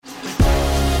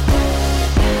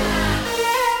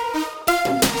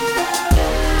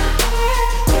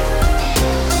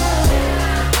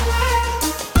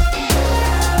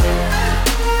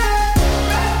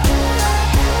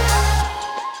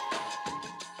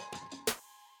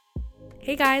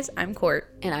Hey guys, I'm Court.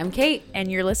 And I'm Kate.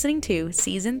 And you're listening to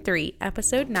Season 3,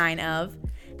 Episode 9 of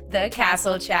The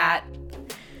Castle Chat.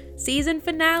 Season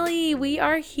finale! We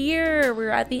are here! We're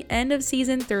at the end of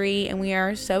Season 3 and we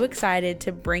are so excited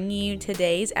to bring you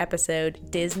today's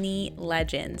episode, Disney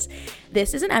Legends.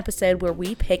 This is an episode where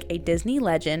we pick a Disney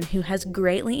legend who has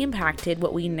greatly impacted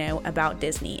what we know about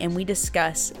Disney, and we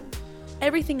discuss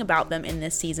everything about them in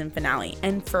this season finale.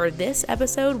 And for this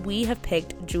episode, we have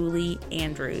picked Julie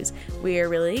Andrews. We are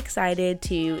really excited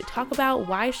to talk about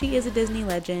why she is a Disney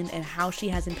legend and how she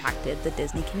has impacted the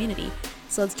Disney community.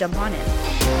 So let's jump on in.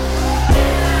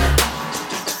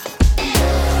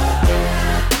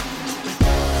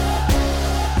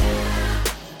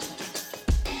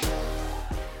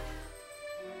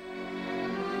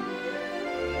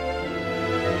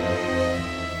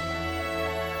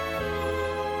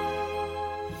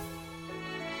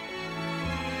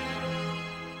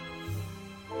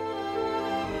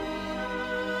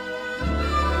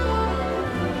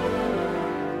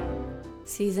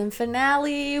 Season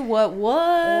finale. What?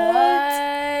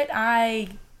 I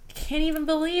can't even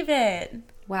believe it.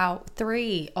 Wow,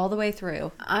 3 all the way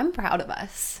through. I'm proud of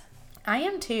us. I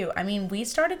am too. I mean, we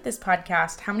started this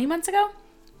podcast how many months ago?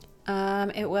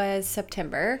 It was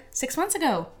September. 6 months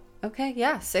ago. Okay,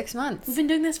 yeah, 6 months. We've been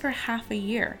doing this for half a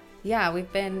year. Yeah,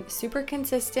 we've been super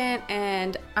consistent,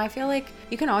 and I feel like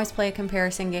you can always play a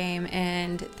comparison game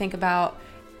and think about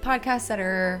podcasts that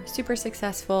are super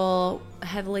successful,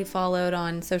 heavily followed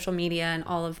on social media and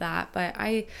all of that. But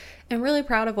I am really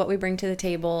proud of what we bring to the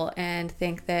table and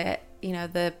think that, you know,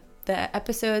 the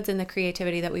episodes and the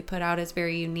creativity that we put out is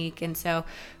very unique. And so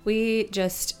we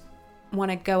just want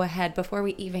to go ahead before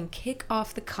we even kick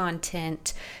off the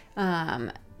content,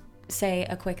 say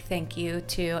a quick thank you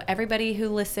to everybody who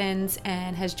listens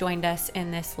and has joined us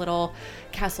in this little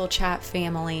Castle Chat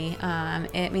family.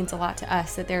 It means a lot to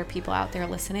us that there are people out there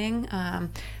listening.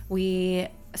 We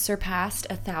surpassed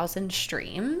 1,000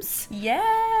 streams.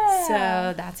 Yeah.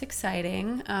 So that's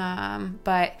exciting.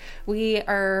 But we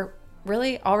are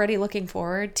really already looking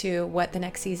forward to what the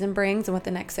next season brings and what the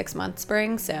next 6 months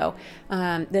bring. So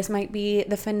this might be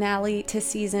the finale to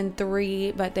season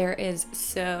 3, but there is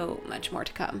so much more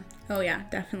to come. Oh yeah,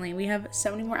 definitely. We have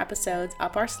so many more episodes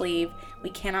up our sleeve. We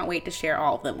cannot wait to share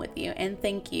all of them with you. And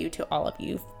thank you to all of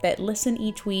you that listen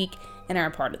each week and are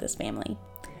a part of this family.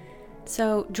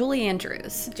 So Julie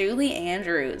Andrews. Julie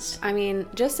Andrews. I mean,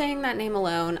 just saying that name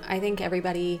alone, I think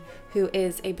everybody who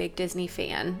is a big Disney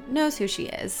fan knows who she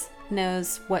is,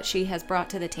 knows what she has brought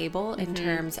to the table in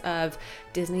terms of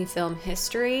Disney film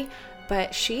history.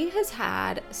 But she has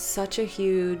had such a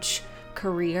huge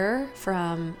career,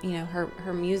 from, you know,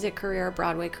 her music career,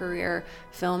 Broadway career,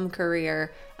 film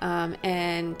career,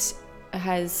 and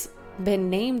has been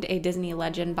named a Disney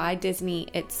legend by Disney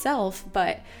itself.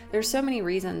 But there's so many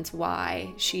reasons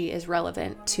why she is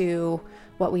relevant to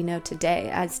what we know today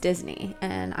as Disney,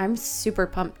 and I'm super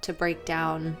pumped to break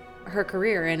down her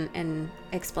career and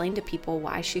explain to people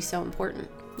why she's so important.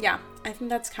 Yeah, I think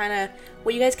that's kind of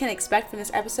what you guys can expect from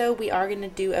this episode. We are going to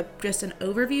do just an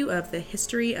overview of the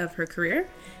history of her career,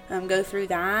 go through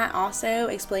that, also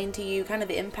explain to you kind of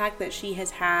the impact that she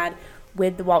has had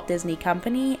with the Walt Disney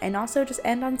Company, and also just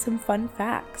end on some fun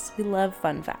facts. We love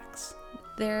fun facts.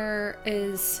 There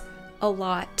is a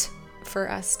lot for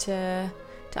us to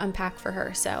unpack for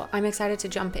her, so I'm excited to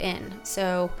jump in.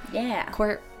 So yeah,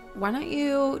 Court, why don't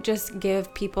you just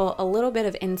give people a little bit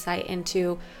of insight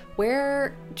into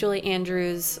where Julie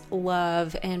Andrews'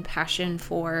 love and passion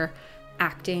for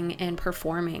acting and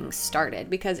performing started,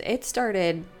 because it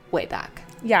started way back.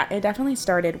 Yeah, it definitely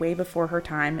started way before her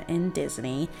time in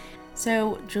Disney.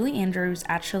 So Julie Andrews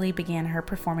actually began her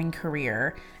performing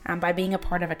career by being a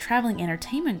part of a traveling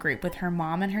entertainment group with her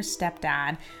mom and her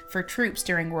stepdad for troops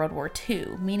during World War II,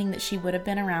 meaning that she would have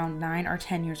been around 9 or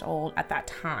 10 years old at that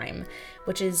time,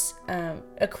 which is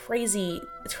it's crazy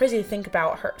to think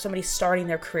about somebody starting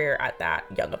their career at that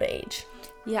young of age.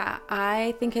 Yeah,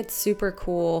 I think it's super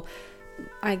cool.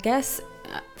 I guess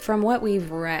from what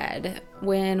we've read,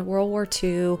 when World War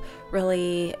II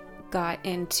really got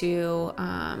into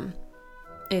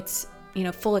its, you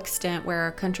know, full extent,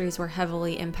 where countries were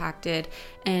heavily impacted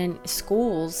and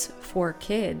schools for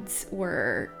kids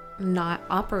were not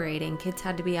operating. Kids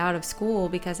had to be out of school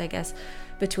because, I guess,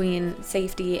 between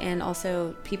safety and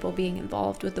also people being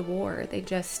involved with the war,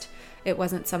 it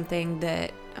wasn't something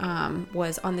that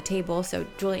was on the table. So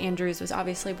Julie Andrews was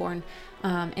obviously born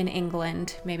in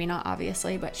England, maybe not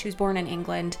obviously, but she was born in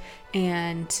England.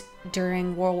 And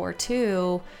during World War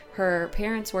II, her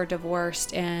parents were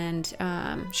divorced, and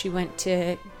she went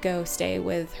to go stay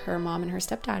with her mom and her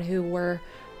stepdad, who were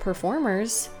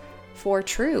performers for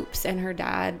troops, and her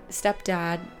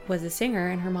stepdad was a singer,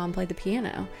 and her mom played the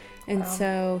piano. And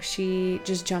so she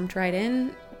just jumped right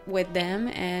in with them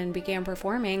and began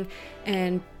performing,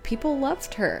 and people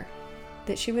loved her,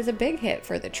 that she was a big hit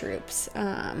for the troops.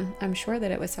 I'm sure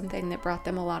that it was something that brought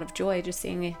them a lot of joy, just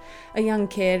seeing a young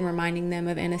kid, reminding them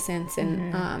of innocence,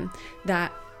 and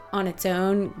that on its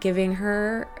own, giving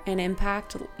her an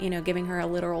impact, giving her a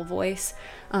literal voice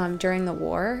during the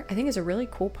war, I think is a really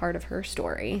cool part of her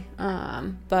story.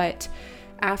 But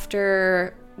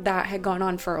after that had gone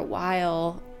on for a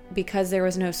while, because there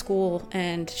was no school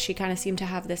and she kind of seemed to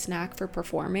have this knack for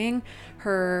performing,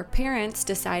 her parents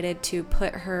decided to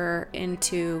put her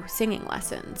into singing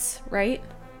lessons, right?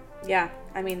 Yeah.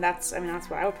 That's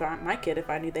what I would put on my kid if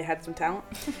I knew they had some talent.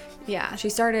 Yeah. She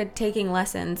started taking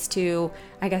lessons to,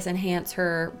 I guess, enhance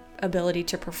her ability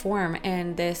to perform.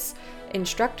 And this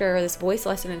voice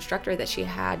lesson instructor that she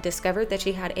had, discovered that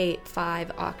she had a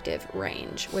 5-octave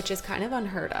range, which is kind of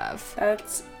unheard of.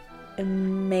 That's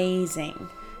amazing.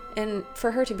 And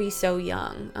for her to be so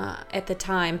young at the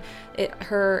time,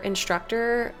 her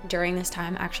instructor during this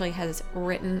time actually has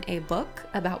written a book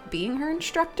about being her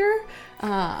instructor.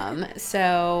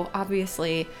 So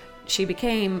obviously she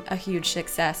became a huge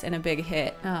success and a big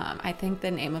hit. I think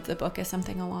the name of the book is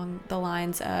something along the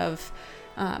lines of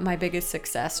My Biggest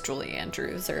Success, Julie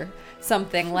Andrews, or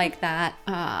something like that.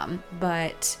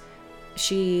 But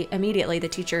she immediately, the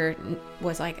teacher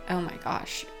was like, oh my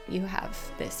gosh, you have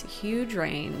this huge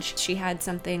range. She had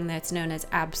something that's known as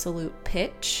absolute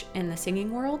pitch in the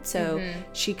singing world. So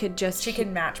she could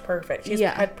match perfect. She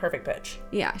had perfect pitch.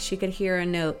 Yeah, she could hear a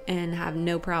note and have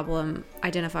no problem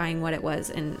identifying what it was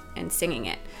and singing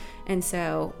it. And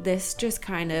so this just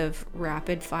kind of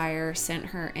rapid fire sent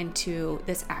her into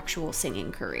this actual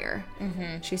singing career.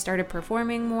 She started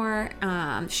performing more.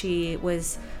 She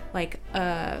was like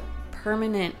a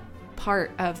permanent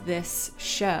part of this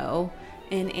show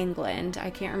in England. I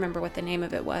can't remember what the name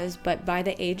of it was, but by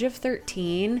the age of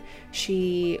 13,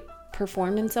 she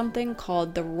performed in something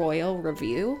called the Royal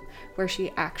Review, where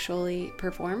she actually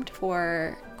performed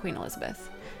for Queen Elizabeth.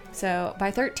 So by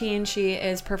 13, she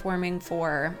is performing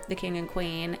for the King and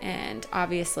Queen, and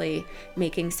obviously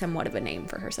making somewhat of a name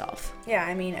for herself. Yeah,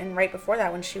 and right before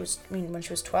that, when she was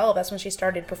 12, that's when she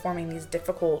started performing these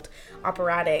difficult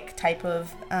operatic type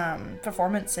of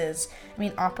performances.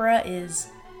 Opera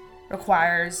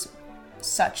requires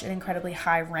such an incredibly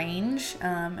high range,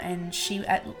 and she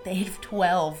at the age of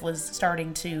 12 was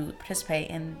starting to participate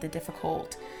in the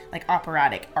difficult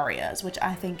operatic arias, which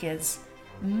I think is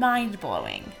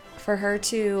mind-blowing. For her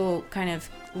to kind of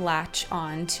latch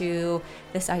on to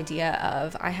this idea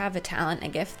of, I have a talent, a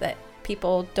gift that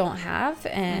people don't have,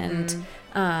 and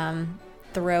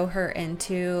throw her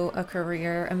into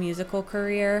a musical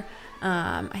career.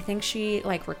 I think she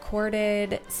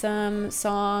recorded some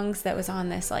songs that was on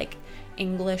this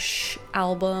English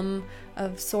album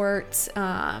of sorts.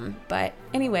 But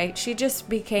anyway, she just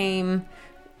became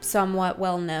somewhat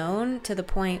well known to the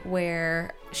point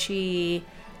where she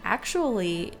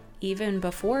actually, even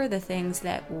before the things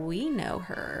that we know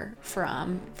her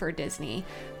from for Disney,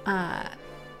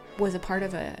 was a part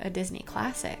of a Disney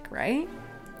classic, right?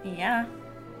 Yeah.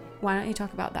 Why don't you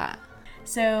talk about that?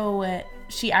 So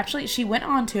she went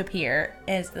on to appear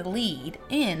as the lead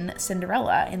in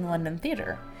Cinderella in the London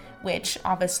Theatre, which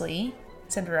obviously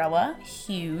Cinderella,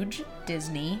 huge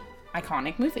Disney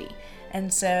iconic movie.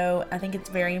 And so I think it's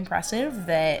very impressive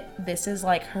that this is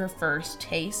her first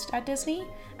taste at Disney,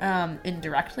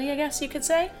 indirectly, I guess you could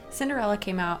say. Cinderella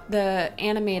came out, the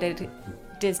animated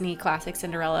Disney classic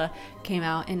Cinderella came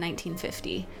out in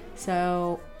 1950.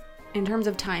 So in terms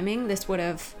of timing, this would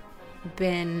have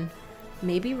been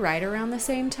maybe right around the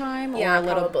same time, or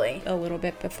probably a little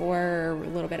bit before or a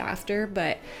little bit after.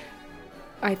 But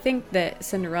I think that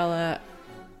Cinderella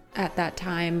at that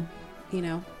time,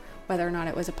 whether or not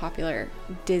it was a popular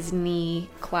Disney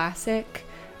classic,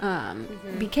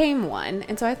 became one.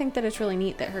 And so I think that it's really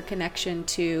neat that her connection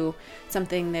to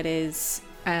something that is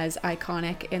as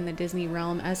iconic in the Disney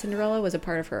realm as Cinderella was a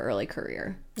part of her early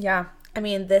career. Yeah.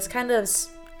 This kind of,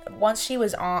 once she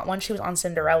was on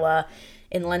Cinderella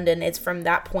in London, it's from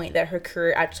that point that her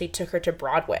career actually took her to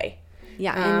Broadway.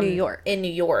 Yeah, in New York. In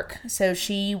New York. So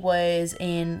she was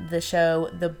in the show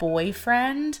The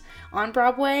Boyfriend on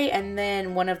Broadway, and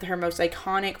then one of her most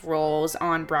iconic roles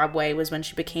on Broadway was when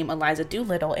she became Eliza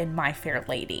Doolittle in My Fair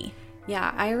Lady.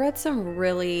 Yeah, I read some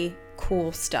really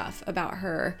cool stuff about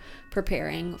her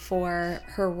preparing for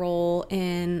her role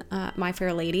in My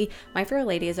Fair Lady. My Fair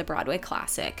Lady is a Broadway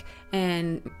classic,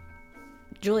 and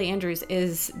Julie Andrews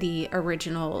is the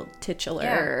original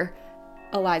titular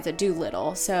Eliza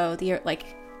Doolittle. So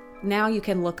now you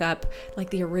can look up like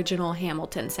the original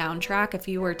Hamilton soundtrack. If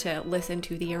you were to listen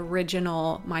to the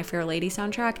original My Fair Lady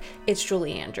soundtrack, it's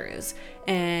Julie Andrews.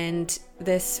 And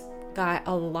this got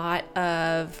a lot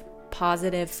of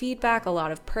positive feedback, a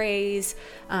lot of praise.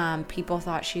 People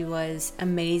thought she was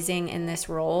amazing in this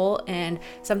role. And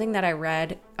something that I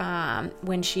read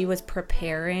when she was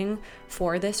preparing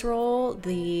for this role,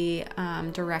 the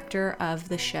director of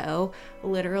the show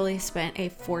literally spent a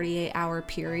 48-hour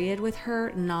period with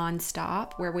her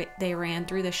nonstop where they ran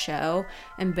through the show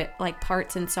and like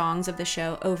parts and songs of the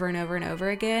show over and over and over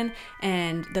again.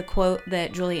 And the quote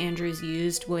that Julie Andrews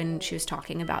used when she was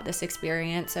talking about this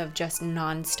experience of just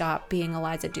nonstop being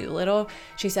Eliza Doolittle,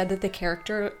 she said that the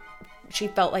character, she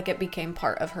felt like it became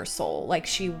part of her soul, like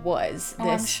she was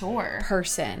this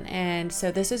person. And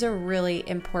so this is a really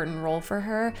important role for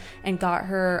her and got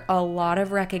her a lot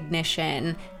of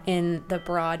recognition in the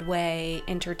Broadway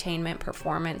entertainment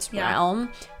performance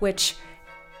realm, which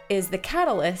is the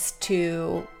catalyst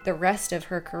to the rest of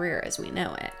her career as we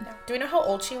know it. Do we know how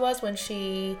old she was when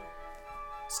she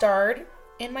starred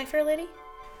in My Fair Lady?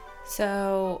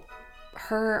 So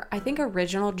her, I think,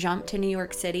 original jump to New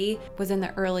York City was in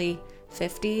the early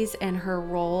 50s, and her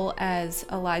role as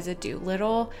Eliza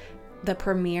Doolittle, the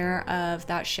premiere of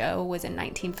that show was in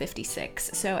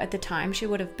 1956. So at the time she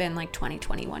would have been like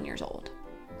 21 years old.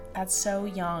 That's so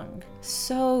young.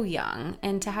 So young.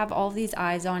 And to have all these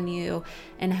eyes on you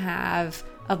and have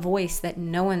a voice that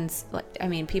no one's like, I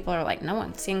mean, people are like, no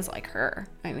one sings like her.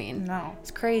 I mean, no,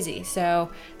 it's crazy.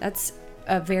 So that's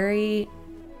a very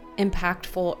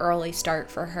impactful early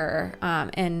start for her.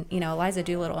 And, you know, Eliza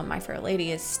Doolittle and My Fair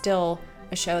Lady is still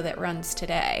a show that runs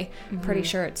today. I'm pretty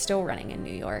sure it's still running in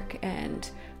New York. And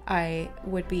I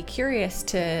would be curious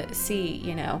to see,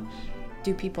 you know,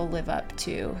 do people live up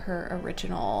to her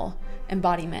original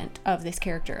embodiment of this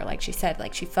character? Like she said,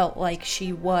 like she felt like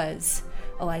she was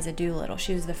Eliza Doolittle.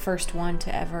 She was the first one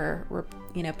to ever,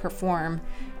 you know, perform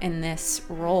in this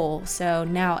role. So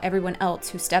now everyone else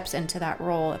who steps into that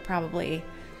role, it probably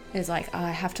is like, oh,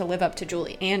 I have to live up to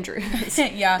Julie Andrews.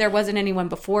 Yeah. There wasn't anyone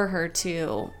before her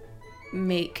to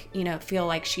make, you know, feel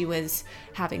like she was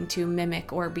having to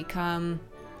mimic or become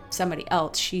somebody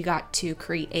else. She got to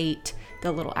create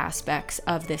the little aspects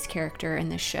of this character in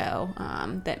this show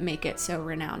that make it so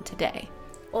renowned today.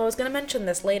 Well, I was going to mention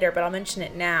this later, but I'll mention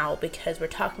it now because we're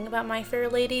talking about My Fair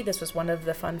Lady. This was one of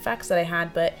the fun facts that I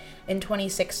had, but in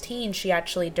 2016, she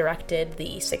actually directed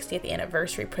the 60th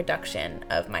anniversary production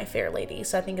of My Fair Lady.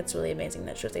 So I think it's really amazing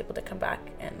that she was able to come back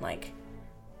and, like,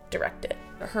 direct it.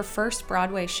 Her first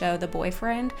Broadway show, The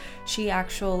Boyfriend, she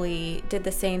actually did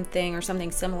the same thing or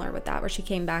something similar with that, where she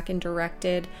came back and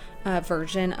directed a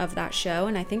version of that show,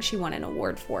 and I think she won an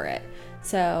award for it.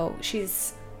 So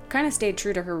she's kind of stayed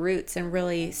true to her roots and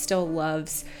really still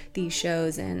loves these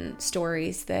shows and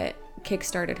stories that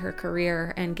kickstarted her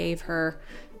career and gave her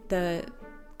the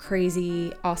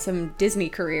crazy, awesome Disney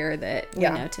career that we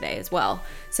know today as well.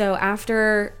 So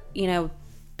after, you know,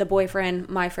 The Boyfriend,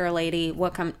 My Fair Lady,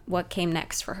 what came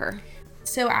next for her?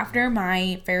 So after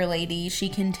My Fair Lady, she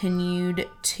continued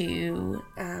to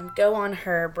go on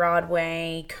her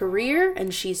Broadway career,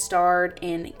 and she starred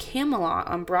in Camelot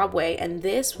on Broadway. And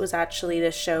this was actually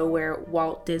the show where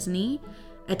Walt Disney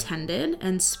attended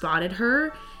and spotted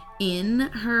her in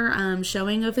her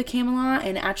showing of the Camelot.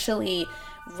 And actually,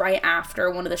 right after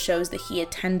one of the shows that he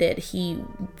attended, he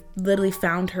literally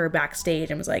found her backstage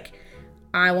and was like,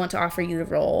 I want to offer you the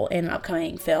role in an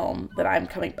upcoming film that I'm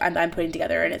putting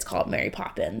together, and it's called Mary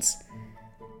Poppins.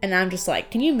 And I'm just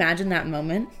like, can you imagine that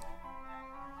moment?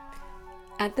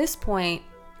 At this point,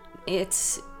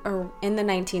 it's in the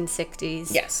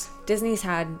 1960s. Yes. Disney's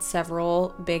had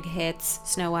several big hits: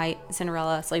 Snow White,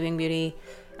 Cinderella, Sleeping Beauty,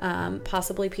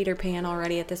 possibly Peter Pan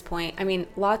already at this point. I mean,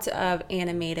 lots of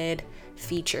animated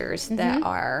features that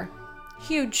are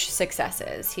huge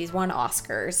successes. He's won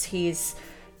Oscars. He's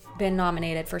been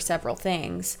nominated for several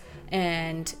things,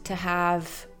 and to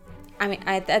have, I mean,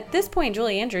 at this point,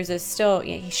 Julie Andrews is still,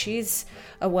 she's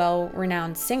a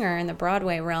well-renowned singer in the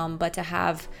Broadway realm, but to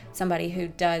have somebody who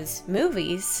does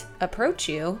movies approach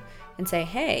you and say,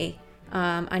 hey,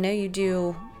 I know you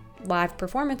do live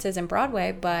performances in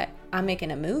Broadway, but I'm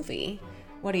making a movie.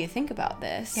 What do you think about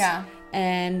this? Yeah.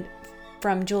 And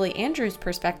from Julie Andrews'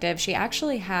 perspective, she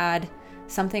actually had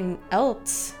something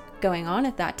else going on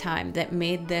at that time that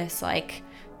made this like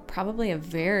probably a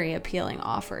very appealing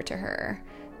offer to her.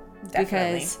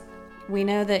 Definitely. Because we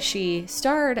know that she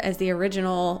starred as the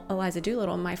original Eliza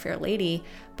Doolittle in My Fair Lady,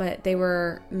 but they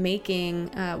were making,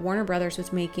 Warner Brothers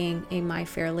was making a My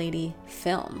Fair Lady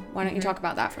film. Why don't you talk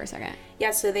about that for a second?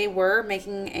 Yeah, so they were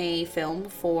making a film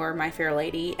for My Fair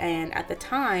Lady, and at the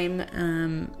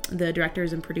time, the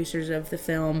directors and producers of the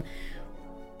film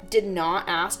did not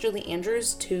ask Julie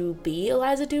Andrews to be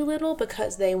Eliza Doolittle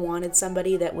because they wanted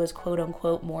somebody that was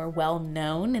quote-unquote more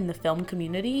well-known in the film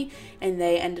community, and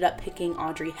they ended up picking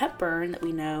Audrey Hepburn that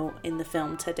we know in the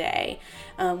film today,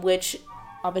 which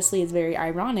obviously is very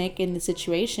ironic in the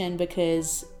situation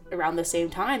because around the same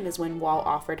time is when Walt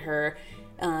offered her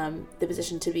the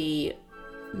position to be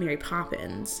Mary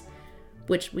Poppins,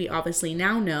 which we obviously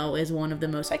now know is one of the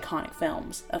most iconic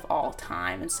films of all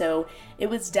time. And so it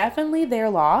was definitely their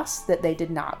loss that they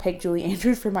did not pick Julie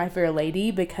Andrews for My Fair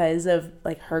Lady because of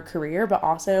like her career, but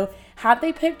also had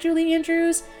they picked Julie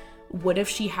Andrews, what if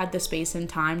she had the space and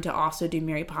time to also do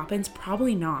Mary Poppins?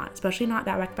 Probably not, especially not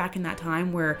that back in that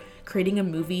time where creating a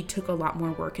movie took a lot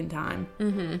more work and time.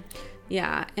 Mm-hmm.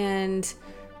 Yeah, and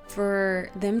for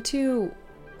them to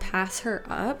pass her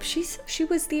up, she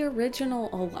was the original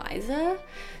Eliza,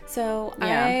 so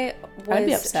yeah. I'd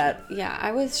be upset. Yeah,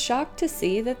 I was shocked to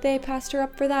see that they passed her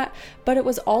up for that, but it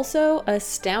was also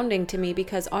astounding to me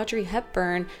because Audrey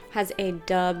Hepburn has a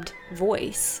dubbed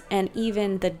voice, and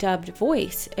even the dubbed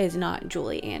voice is not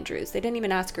Julie Andrews. They didn't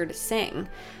even ask her to sing.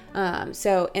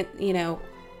 So you know,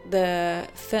 the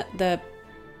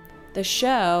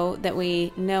show that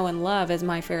we know and love as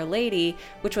My Fair Lady,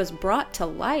 which was brought to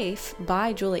life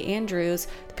by Julie Andrews,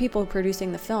 the people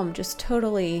producing the film just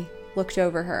totally looked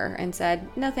over her and said,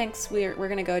 no thanks, we're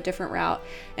going to go a different route.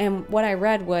 And what I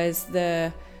read was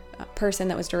the person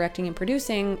that was directing and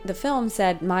producing the film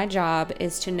said, my job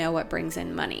is to know what brings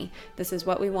in money. This is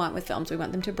what we want with films. We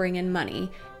want them to bring in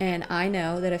money. And I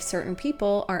know that if certain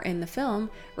people are in the film,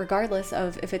 regardless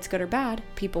of if it's good or bad,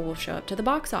 people will show up to the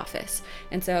box office.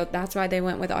 And so that's why they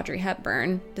went with Audrey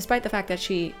Hepburn, despite the fact that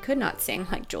she could not sing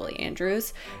like Julie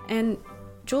Andrews. And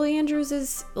Julie Andrews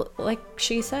is, like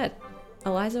she said,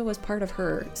 Eliza was part of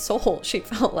her soul, she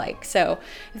felt like. So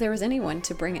if there was anyone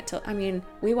to bring it to, I mean,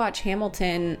 we watch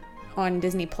Hamilton on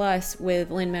Disney Plus with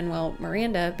Lin-Manuel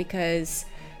Miranda because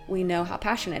we know how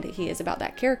passionate he is about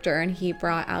that character, and he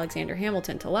brought Alexander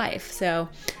Hamilton to life. So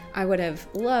I would have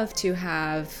loved to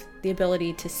have the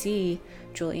ability to see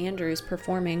Julie Andrews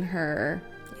performing her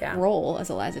role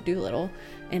as Eliza Doolittle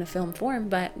in a film form,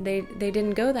 but they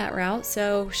didn't go that route.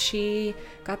 So she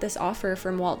got this offer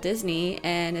from Walt Disney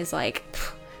and is like,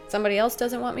 somebody else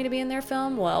doesn't want me to be in their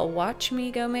film? Well, watch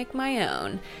me go make my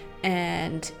own.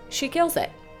 And she kills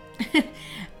it.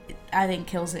 I think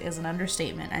kills it is an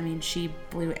understatement. I mean, she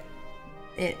blew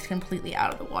it completely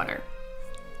out of the water.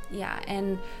 Yeah,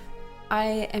 and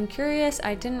I am curious,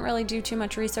 I didn't really do too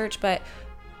much research, but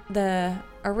the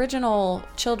original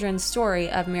children's story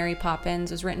of Mary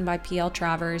Poppins was written by P.L.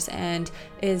 Travers and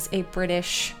is a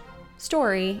British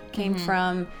story, came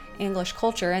from English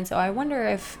culture. And so I wonder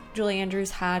if Julie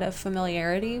Andrews had a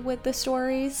familiarity with the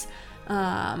stories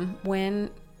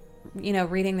when, you know,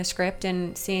 reading the script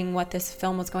and seeing what this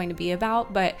film was going to be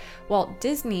about. But Walt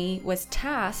Disney was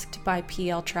tasked by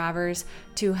P.L. Travers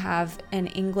to have an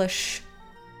English,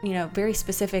 you know, very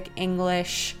specific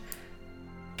English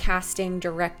casting,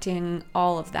 directing,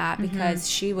 all of that, because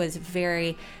she was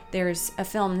there's a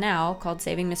film now called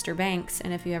Saving Mr. Banks,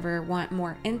 and if you ever want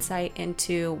more insight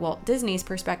into Walt Disney's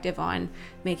perspective on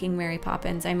making Mary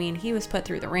Poppins, I mean, he was put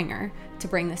through the ringer to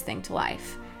bring this thing to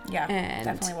life. Yeah, and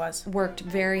definitely was. Worked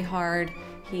very hard.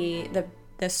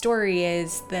 The story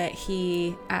is that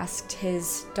he asked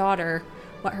his daughter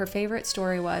what her favorite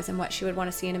story was and what she would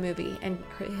want to see in a movie, and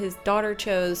his daughter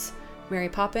chose Mary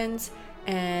Poppins,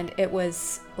 and it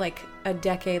was like a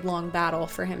decade-long battle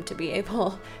for him to be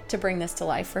able to bring this to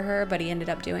life for her, but he ended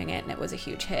up doing it, and it was a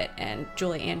huge hit. And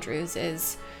Julie Andrews,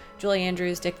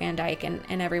 Dick Van Dyke,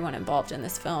 and everyone involved in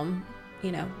this film,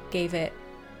 you know, gave it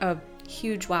a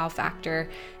huge wow factor,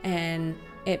 and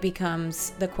it becomes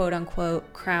the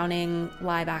quote-unquote crowning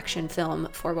live-action film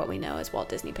for what we know as Walt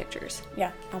Disney Pictures.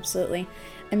 Yeah, absolutely.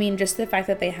 I mean, just the fact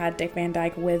that they had Dick Van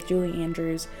Dyke with Julie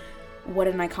Andrews, what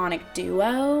an iconic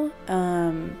duo.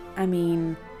 I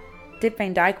mean, Dick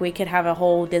Van Dyke, we could have a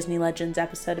whole Disney Legends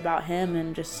episode about him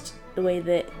and just the way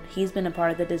that he's been a part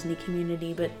of the Disney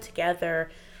community, but together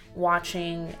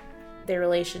watching their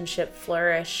relationship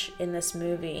flourish in this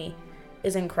movie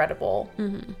is incredible.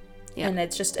 Yeah. And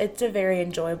it's a very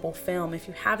enjoyable film. If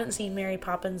you haven't seen Mary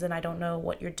Poppins, and I don't know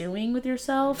what you're doing with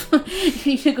yourself,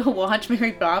 you should go watch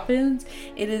Mary Poppins.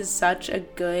 It is such a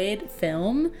good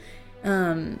film.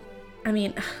 I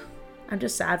mean, I'm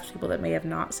just sad for people that may have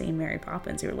not seen Mary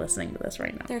Poppins who are listening to this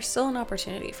right now. There's still an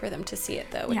opportunity for them to see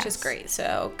it, though, which is great.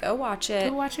 So go watch it.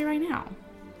 Go watch it right now.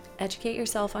 Educate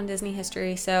yourself on Disney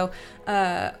history. So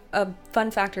a fun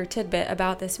fact or tidbit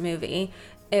about this movie,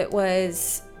 it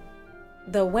was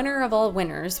the winner of all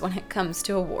winners when it comes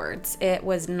to awards. It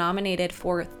was nominated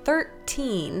for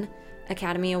 13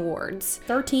 Academy Awards.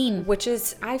 13. Which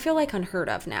is, I feel like, unheard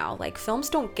of now. Like, films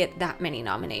don't get that many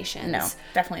nominations. No,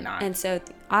 definitely not. And so,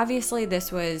 obviously,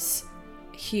 this was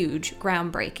huge,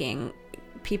 groundbreaking.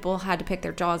 People had to pick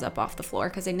their jaws up off the floor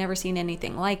because they'd never seen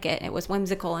anything like it. It was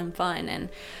whimsical and fun and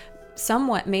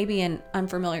somewhat maybe an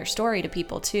unfamiliar story to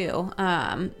people, too.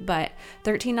 But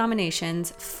 13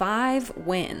 nominations, 5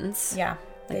 wins. Yeah.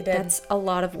 They did. That's a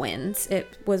lot of wins. It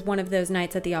was one of those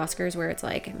nights at the Oscars where it's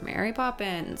like, Mary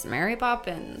Poppins, Mary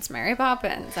Poppins, Mary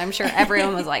Poppins. I'm sure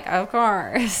everyone was like, of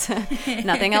course.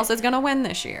 Nothing else is going to win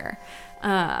this year.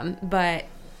 But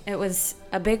it was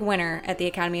a big winner at the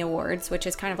Academy Awards, which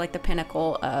is kind of like the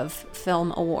pinnacle of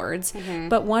film awards. Mm-hmm.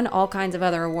 But won all kinds of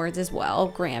other awards as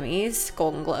well. Grammys,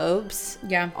 Golden Globes.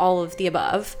 Yeah. All of the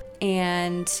above.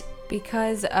 And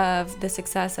because of the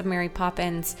success of Mary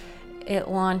Poppins, it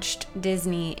launched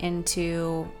Disney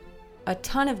into a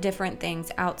ton of different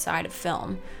things outside of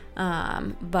film.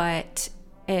 But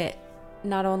it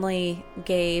not only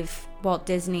gave Walt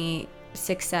Disney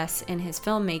success in his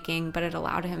filmmaking, but it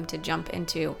allowed him to jump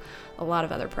into a lot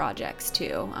of other projects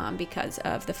too, because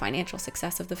of the financial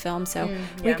success of the film. So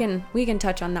we can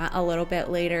touch on that a little bit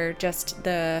later, just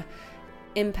the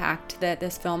impact that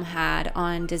this film had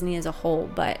on Disney as a whole.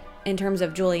 But in terms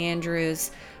of Julie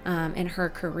Andrews in her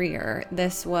career,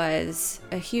 this was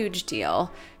a huge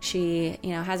deal. She,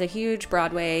 has a huge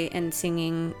Broadway and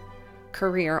singing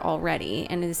career already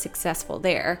and is successful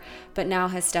there, but now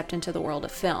has stepped into the world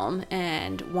of film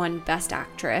and won Best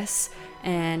Actress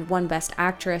and won Best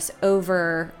Actress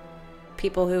over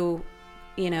people who,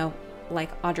 like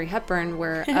Audrey Hepburn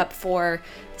were up for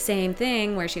the same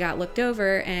thing, where she got looked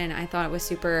over. And I thought it was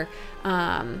super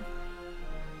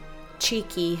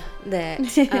cheeky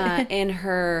that in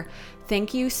her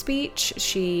thank you speech,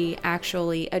 she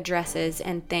actually addresses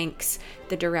and thanks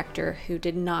the director who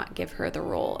did not give her the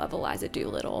role of Eliza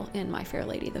Doolittle in My Fair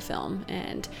Lady, the film,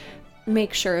 and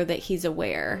make sure that he's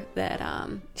aware that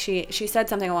she said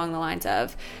something along the lines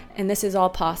of, and this is all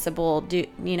possible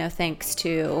thanks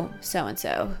to so and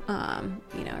so.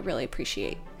 I really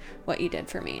appreciate what you did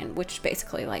for me, and which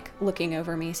basically like looking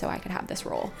over me so I could have this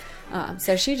role.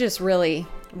 So she just really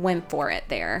went for it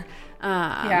there.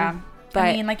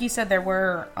 But like you said, there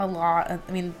were a lot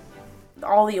of,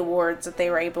 all the awards that they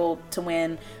were able to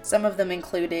win, some of them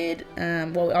included, we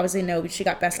obviously know she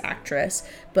got Best Actress,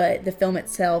 but the film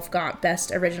itself got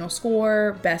Best Original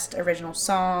Score, Best Original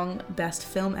Song, Best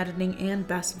Film Editing, and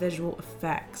Best Visual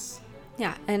Effects.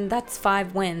 Yeah, and that's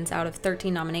 5 wins out of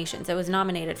 13 nominations. It was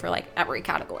nominated for like every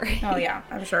category. Oh yeah,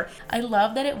 I'm sure. I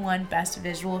love that it won Best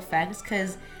Visual Effects,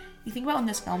 because you think about when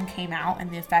this film came out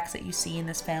and the effects that you see in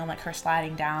this film, like her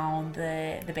sliding down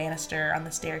the banister on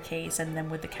the staircase, and then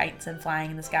with the kites and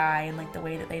flying in the sky, and like the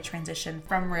way that they transition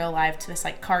from real life to this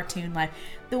like cartoon life.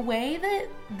 The way that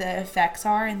the effects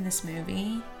are in this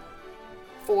movie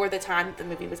for the time that the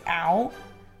movie was out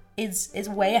is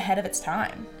way ahead of its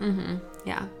time. Mm-hmm.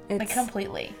 Yeah. Like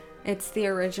completely. It's the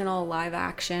original live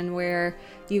action where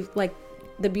you like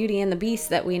the Beauty and the Beast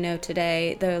that we know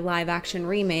today, the live action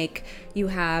remake, you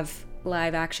have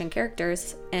live action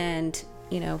characters and,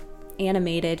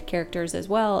 animated characters as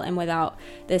well. And without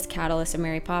this catalyst of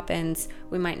Mary Poppins,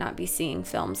 we might not be seeing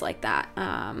films like that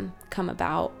come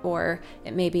about, or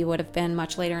it maybe would have been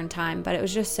much later in time. But it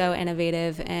was just so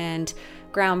innovative and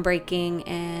groundbreaking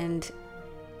and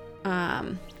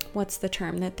what's the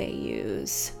term that they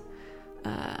use?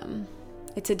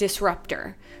 It's a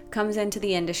disruptor. Comes into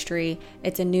the industry.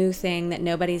 It's a new thing that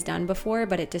nobody's done before,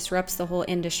 but it disrupts the whole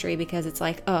industry because it's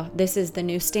like, oh, this is the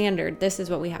new standard. This is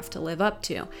what we have to live up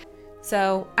to.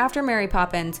 So after Mary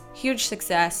Poppins, huge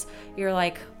success, you're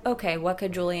like, okay, what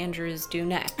could Julie Andrews do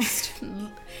next?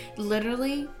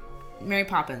 Literally, Mary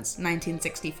Poppins,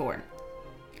 1964.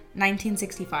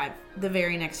 1965, the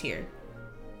very next year.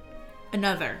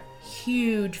 Another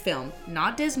huge film,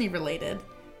 not Disney related,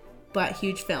 but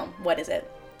huge film. What is it?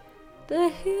 The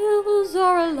hills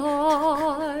are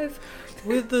alive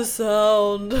with the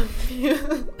sound of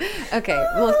you. Okay,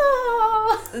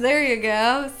 well, there you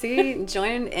go. See,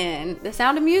 join in. The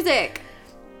Sound of Music.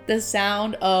 The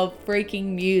Sound of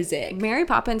freaking Music. Mary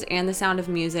Poppins and The Sound of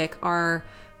Music are,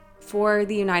 for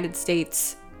the United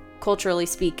States, culturally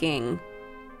speaking,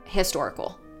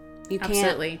 historical. You can't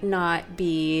Absolutely. not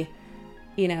be,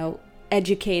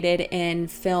 educated in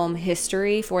film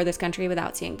history for this country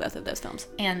without seeing both of those films.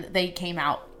 And they came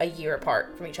out a year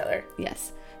apart from each other.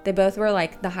 Yes. They both were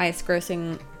like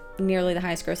nearly the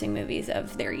highest grossing movies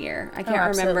of their year. I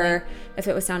can't remember if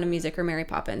it was Sound of Music or Mary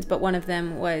Poppins, but one of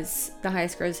them was the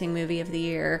highest grossing movie of the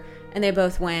year, and they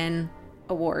both win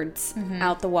awards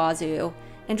out the wazoo.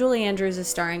 And Julie Andrews is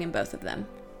starring in both of them.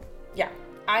 Yeah.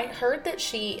 I heard that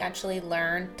she actually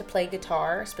learned to play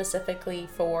guitar specifically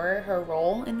for her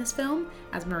role in this film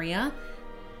as Maria.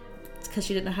 It's because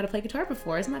she didn't know how to play guitar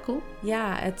before. Isn't that cool?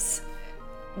 Yeah, it's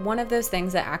one of those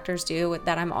things that actors do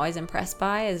that I'm always impressed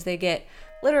by, is they get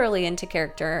literally into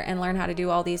character and learn how to do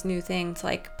all these new things,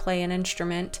 like play an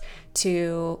instrument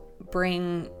to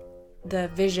bring the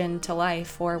vision to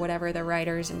life or whatever the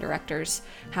writers and directors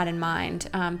had in mind.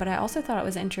 But I also thought it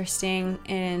was interesting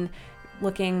in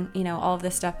looking, all of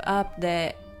this stuff up,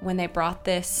 that when they brought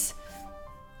this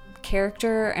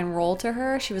character and role to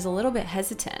her, she was a little bit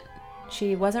hesitant.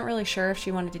 She wasn't really sure if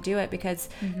she wanted to do it because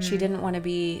she didn't want to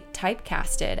be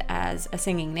typecasted as a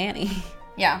singing nanny.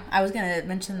 Yeah, I was going to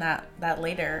mention that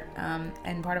later,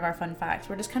 and part of our fun facts.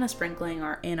 We're just kind of sprinkling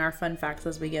our fun facts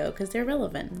as we go because they're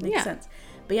relevant. It makes sense.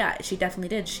 But yeah, she definitely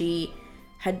did. She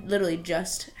had literally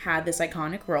just had this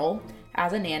iconic role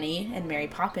as a nanny in Mary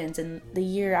Poppins, and the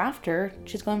year after,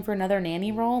 she's going for another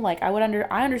nanny role. Like, I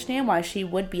understand why she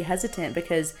would be hesitant,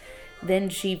 because then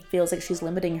she feels like she's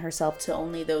limiting herself to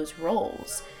only those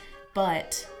roles.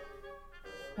 But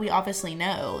we obviously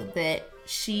know that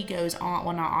she goes on,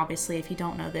 well, not obviously if you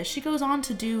don't know this, she goes on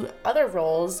to do other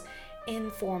roles in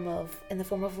the form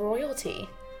of royalty.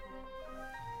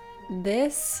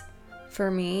 This,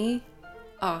 for me,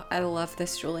 I love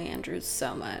this Julie Andrews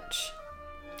so much.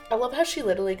 I love how she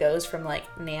literally goes from like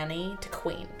nanny to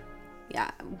queen.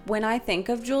 Yeah, when I think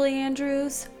of Julie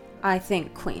Andrews, I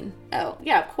think queen. Oh,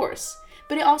 yeah, of course.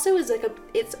 But it also is like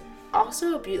it's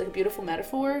also a beautiful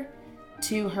metaphor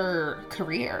to her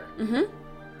career. Mm-hmm.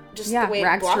 Just the way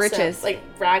rags to riches. Like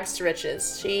rags to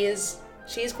riches.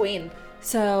 She's queen.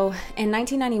 So in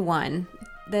 1991,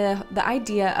 the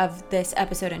idea of this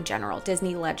episode in general,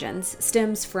 Disney Legends,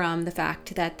 stems from the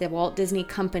fact that the Walt Disney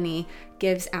Company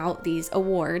gives out these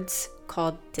awards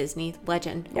called Disney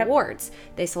Legend Awards.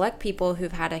 They select people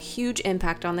who've had a huge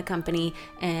impact on the company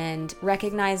and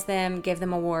recognize them, give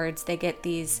them awards. They get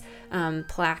these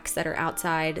plaques that are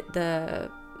outside the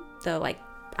like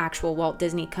actual Walt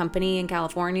Disney Company in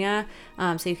California,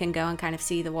 so you can go and kind of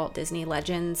see the Walt Disney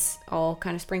legends all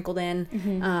kind of sprinkled in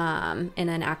in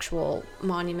an actual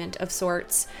monument of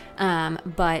sorts.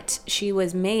 But she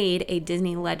was made a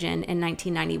Disney legend in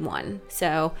 1991.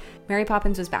 So Mary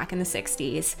Poppins was back in the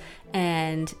 60s,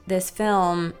 and this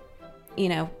film,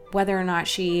 whether or not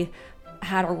she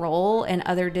had a role in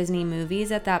other Disney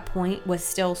movies at that point, was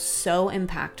still so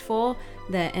impactful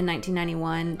that in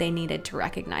 1991 they needed to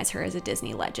recognize her as a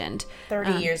Disney legend.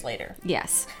 30 years later.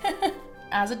 Yes.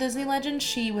 As a Disney legend,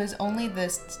 she was only the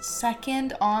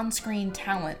second on-screen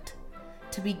talent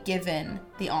to be given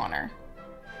the honor.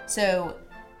 So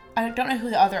I don't know who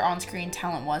the other on-screen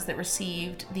talent was that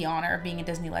received the honor of being a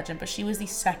Disney legend, but she was the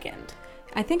second.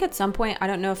 I think at some point, I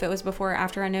don't know if it was before or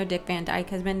after, I know Dick Van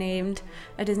Dyke has been named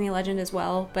a Disney legend as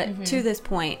well, but to this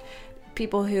point,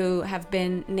 people who have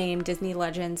been named Disney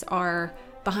legends are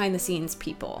behind the scenes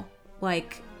people,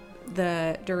 like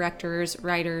the directors,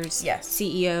 writers,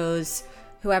 CEOs,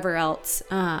 whoever else.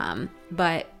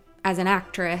 But as an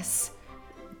actress,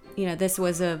 this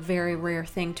was a very rare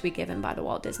thing to be given by the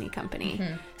Walt Disney Company.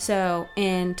 So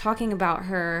in talking about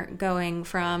her going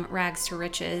from rags to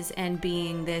riches and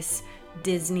being this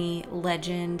Disney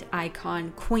legend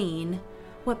icon queen,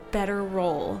 what better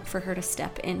role for her to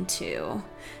step into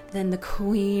than the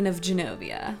Queen of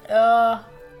Genovia?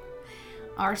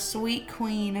 Our sweet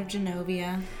Queen of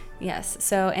Genovia. Yes.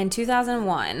 So in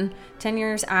 2001, 10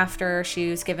 years after she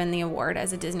was given the award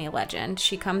as a Disney legend,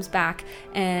 she comes back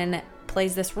and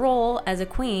plays this role as a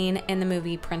queen in the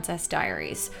movie Princess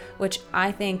Diaries, which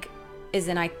I think is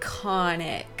an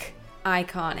iconic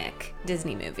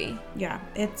Disney movie. Yeah,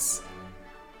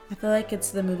 I feel like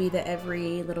it's the movie that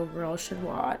every little girl should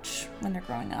watch when they're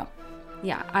growing up.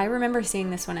 Yeah, I remember seeing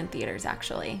this one in theaters,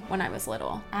 actually, when I was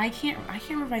little. I can't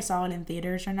remember if I saw it in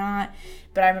theaters or not,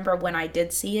 but I remember when I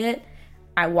did see it,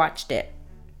 I watched it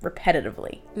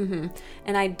repetitively. Mm-hmm.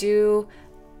 And I do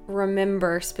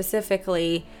remember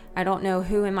specifically, I don't know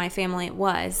who in my family it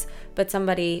was, but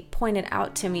somebody pointed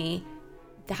out to me,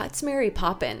 that's Mary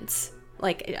Poppins,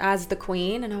 like as the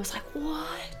queen, and I was like,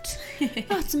 what?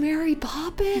 That's Mary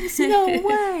Poppins? No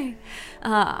way.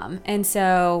 And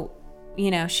so,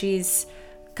 she's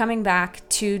coming back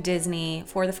to Disney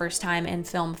for the first time in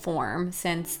film form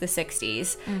since the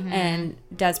 60s, and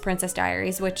does Princess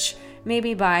Diaries, which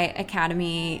maybe by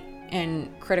Academy and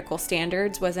critical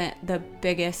standards wasn't the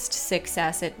biggest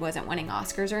success. It wasn't winning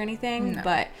Oscars or anything,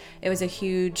 but it was a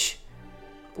huge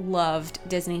loved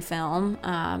Disney film.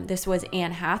 This was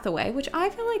Anne Hathaway, which I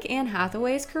feel like Anne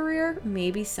Hathaway's career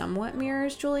maybe somewhat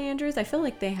mirrors Julie Andrews. I feel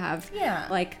like they have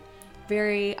like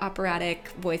very operatic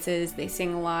voices. They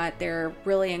sing a lot. They're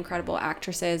really incredible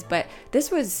actresses, but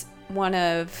this was one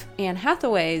of Anne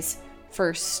Hathaway's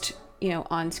first,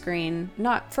 on-screen,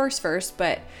 not first,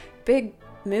 but big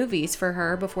movies for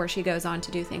her before she goes on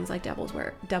to do things like Devil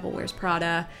Wears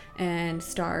Prada and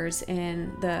stars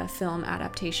in the film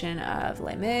adaptation of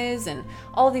Les Mis and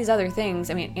all these other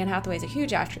things. I mean, Anne Hathaway's a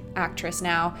huge actress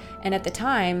now, and at the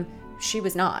time, she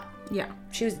was not. Yeah.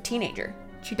 She was a teenager.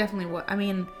 She definitely was. I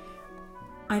mean,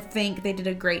 I think they did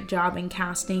a great job in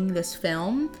casting this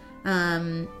film.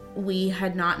 We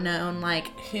had not known,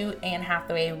 who Anne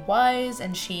Hathaway was,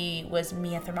 and she was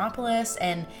Mia Thermopolis,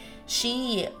 and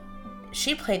she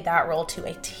played that role to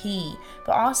a T.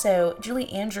 But also,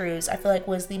 Julie Andrews, I feel like,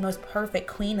 was the most perfect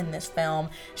queen in this film.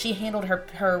 She handled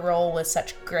her role with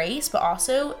such grace, but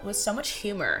also with so much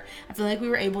humor. I feel like we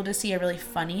were able to see a really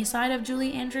funny side of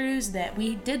Julie Andrews that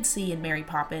we did see in Mary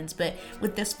Poppins, but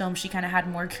with this film, she kind of had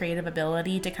more creative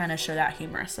ability to kind of show that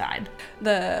humorous side.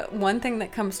 The one thing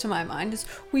that comes to my mind is,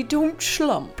 we don't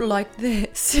slump like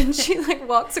this. And she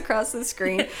walks across the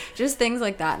screen. Just things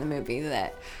like that in the movie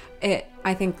that...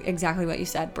 I think exactly what you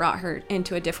said brought her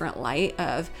into a different light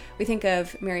of, we think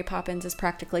of Mary Poppins as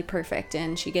practically perfect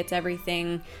and she gets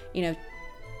everything,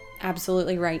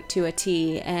 absolutely right to a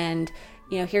T. And,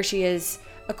 here she is,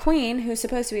 a queen who's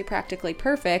supposed to be practically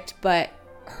perfect, but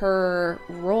her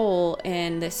role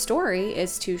in this story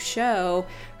is to show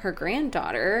her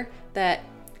granddaughter that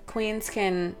queens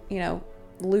can,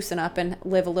 loosen up and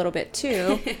live a little bit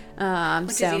too.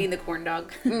 She's eating the corn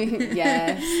dog.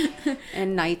 Yes.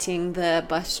 And knighting the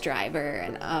bus driver.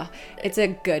 And it's a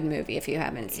good movie if you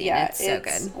haven't seen it. It's so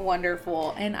good.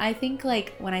 Wonderful. And I think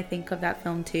when I think of that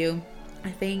film too, I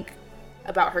think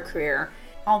about her career.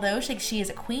 Although she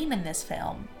is a queen in this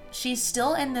film, she's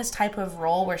still in this type of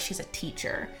role where she's a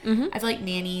teacher. I feel like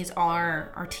nannies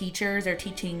are teachers. They're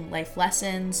teaching life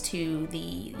lessons to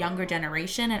the younger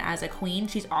generation. And as a queen,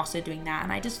 she's also doing that.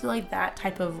 And I just feel like that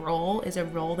type of role is a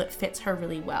role that fits her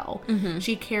really well.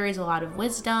 She carries a lot of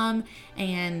wisdom.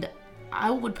 And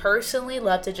I would personally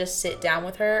love to just sit down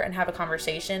with her and have a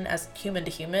conversation as human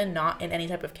to human, not in any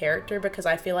type of character, because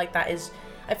I feel like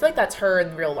that's her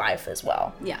in real life as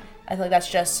well. Yeah. I feel like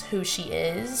that's just who she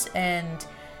is. And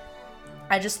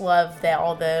I just love that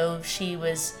although she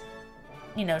was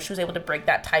able to break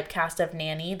that typecast of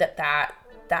nanny, that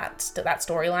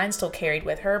storyline still carried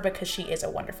with her because she is a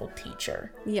wonderful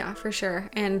teacher. Yeah, for sure.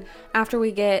 And after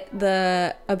we get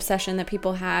the obsession that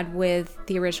people had with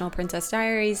the original Princess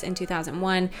Diaries in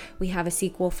 2001, we have a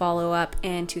sequel follow-up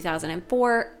in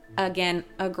 2004. Again,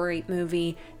 a great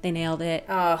movie. They nailed it.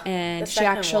 And she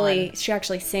actually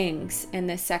sings in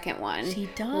the second one. She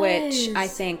does. Which I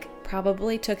think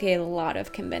probably took a lot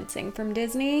of convincing from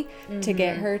Disney to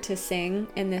get her to sing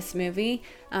in this movie.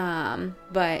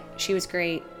 But she was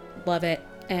great. Love it.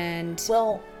 And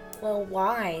well,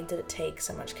 why did it take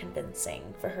so much convincing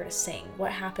for her to sing?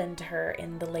 What happened to her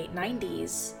in the late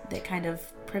 90s that kind of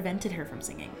prevented her from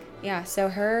singing? Yeah, so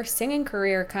her singing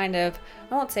career kind of,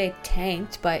 I won't say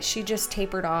tanked, but she just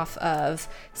tapered off of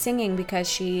singing because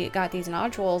she got these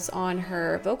nodules on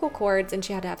her vocal cords and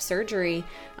she had to have surgery,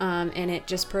 and it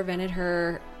just prevented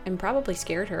her and probably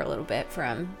scared her a little bit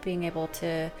from being able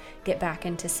to get back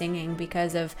into singing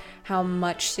because of how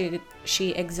much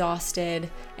she exhausted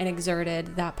and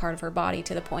exerted that part of her body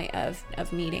to the point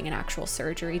of needing an actual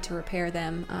surgery to repair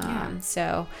them.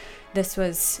 So this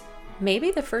was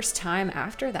maybe the first time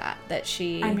after that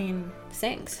she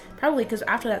sings. Probably because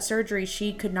after that surgery,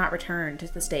 she could not return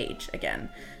to the stage again.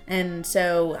 And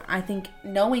so I think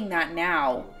knowing that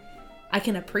now, I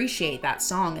can appreciate that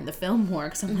song in the film more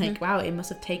because I'm like, wow, it must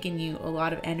have taken you a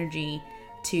lot of energy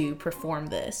to perform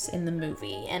this in the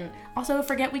movie. And also,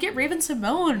 we get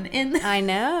Raven-Symoné in I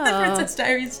know. the Princess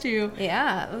Diaries too.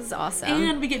 Yeah, it was awesome.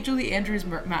 And we get Julie Andrews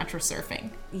mattress surfing.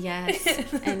 Yes,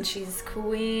 and she's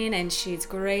queen and she's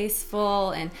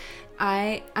graceful. And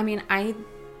I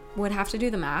would have to do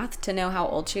the math to know how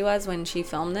old she was when she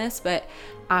filmed this, but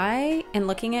in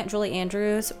looking at Julie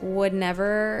Andrews, would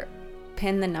never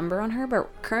pin the number on her, but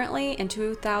currently in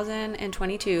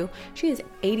 2022, she is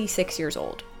 86 years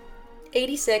old.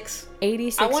 86.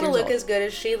 I want to look as good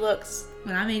as she looks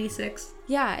When I'm 86.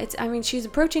 Yeah, she's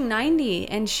approaching 90,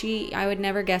 and I would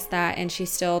never guess that, and she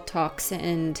still talks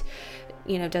and,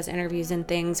 does interviews and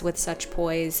things with such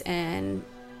poise, and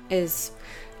is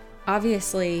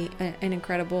obviously an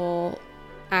incredible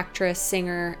actress,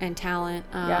 singer, and talent.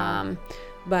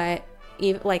 But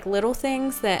even, like, little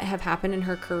things that have happened in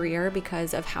her career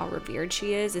because of how revered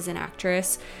she is as an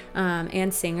actress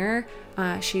and singer.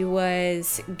 She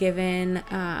was given...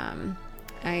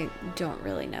 I don't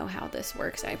really know how this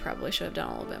works. I probably should have done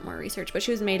a little bit more research. But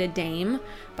she was made a dame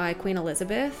by Queen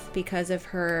Elizabeth because of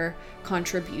her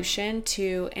contribution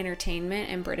to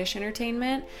entertainment and British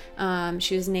entertainment.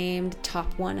 She was named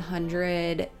top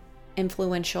 100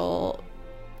 influential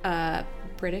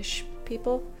British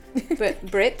people. But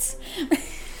Brits.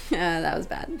 That was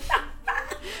bad.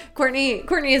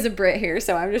 Courtney is a Brit here,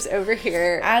 so I'm just over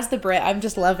here. As the Brit, I'm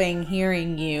just loving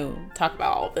hearing you talk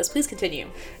about all of this. Please continue.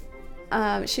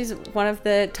 She's one of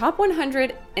the top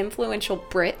 100 influential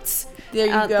Brits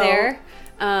out there.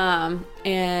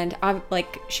 And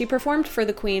she performed for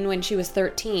the Queen when she was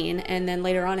 13, and then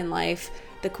later on in life,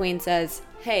 the Queen says,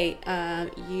 hey,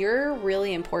 you're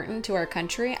really important to our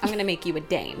country. I'm going to make you a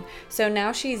dame. So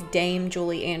now she's Dame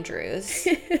Julie Andrews.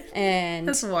 And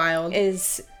that's wild.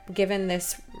 Is given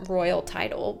this royal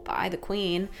title by the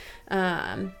Queen,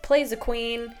 plays the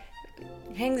Queen,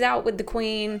 hangs out with the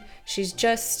Queen.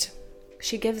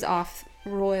 She gives off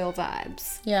royal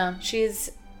vibes. Yeah.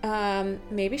 She's,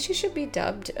 maybe she should be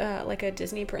dubbed like a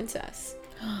Disney princess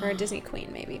or a Disney queen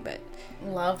maybe, but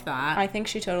love that. I think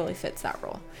she totally fits that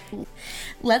role.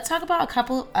 Let's talk about a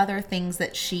couple other things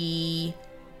that she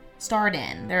starred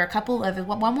in. There are a couple of,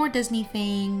 one more Disney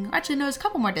thing. Actually, no, there's a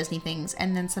couple more Disney things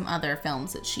and then some other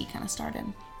films that she kind of starred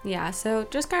in. Yeah, so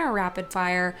just kind of rapid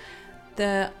fire.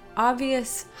 The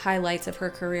obvious highlights of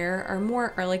her career are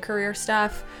more early career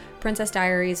stuff. Princess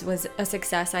Diaries was a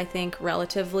success, I think,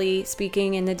 relatively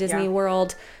speaking, in the Disney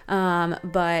world.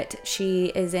 But she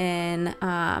is in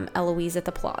Eloise at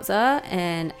the Plaza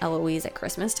and Eloise at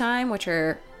Christmas Time, which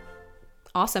are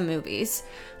awesome movies.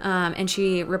 And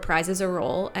she reprises a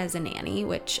role as a nanny,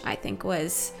 which I think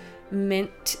was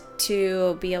meant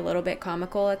to be a little bit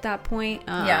comical at that point.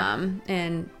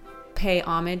 And pay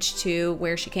homage to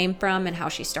where she came from and how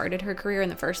she started her career in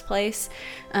the first place.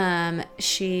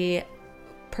 She,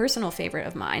 personal favorite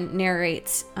of mine,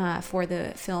 narrates for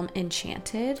the film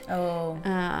Enchanted.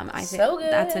 I think so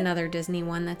good. That's another Disney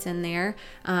one that's in there.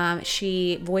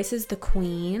 She voices the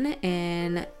Queen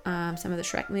in some of the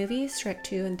Shrek movies, Shrek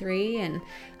 2 and 3, and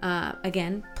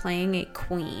again, playing a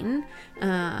queen.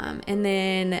 And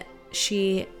then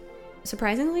she,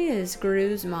 surprisingly, is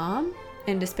Gru's mom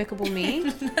in Despicable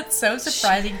Me. That's so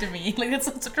surprising to me. Like, that's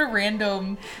such a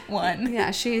random one.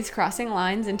 Yeah, she's crossing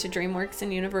lines into DreamWorks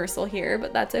and Universal here,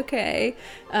 but that's okay.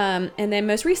 And then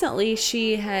most recently,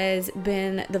 she has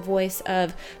been the voice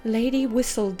of Lady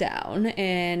Whistledown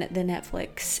in the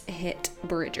Netflix hit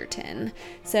Bridgerton.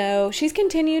 So she's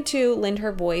continued to lend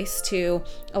her voice to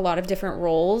a lot of different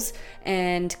roles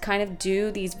and kind of do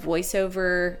these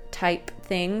voiceover type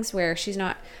things where she's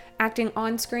not acting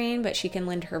on screen, but she can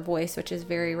lend her voice, which is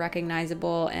very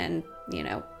recognizable and,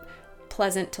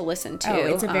 pleasant to listen to. Oh,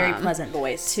 it's a very pleasant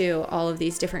voice. To all of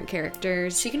these different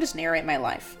characters. She can just narrate my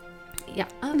life. Yeah.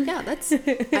 That's...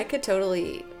 I could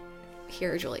totally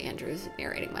hear Julie Andrews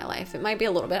narrating my life. It might be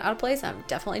a little bit out of place. I'm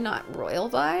definitely not royal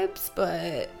vibes,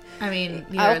 but... I mean,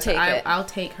 I'll take it. I'll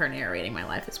take her narrating my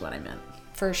life is what I meant.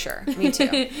 For sure. Me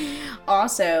too.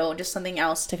 Also, just something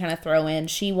else to kind of throw in.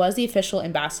 She was the official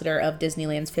ambassador of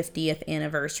Disneyland's 50th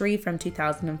anniversary from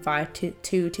 2005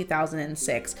 to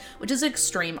 2006, which is an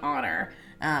extreme honor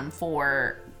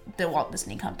for the Walt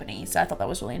Disney Company. So I thought that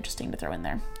was really interesting to throw in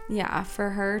there. Yeah, for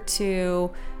her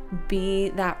to be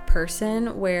that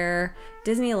person where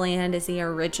Disneyland is the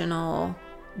original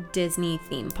Disney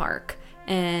theme park.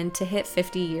 And to hit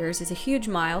 50 years is a huge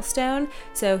milestone.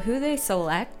 So who they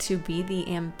select to be the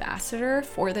ambassador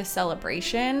for the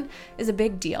celebration is a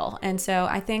big deal. And so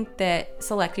I think that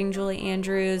selecting Julie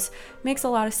Andrews makes a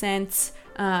lot of sense.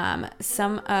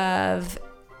 Some of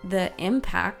the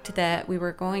impact that we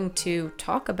were going to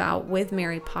talk about with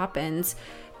Mary Poppins,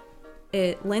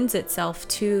 it lends itself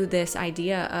to this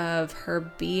idea of her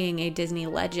being a Disney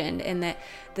legend, and that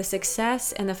the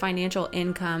success and the financial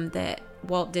income that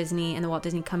Walt Disney and the Walt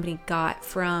Disney Company got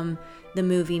from the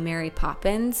movie Mary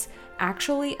Poppins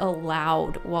actually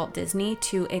allowed Walt Disney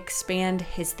to expand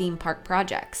his theme park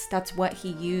projects. That's what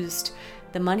he used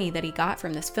the money that he got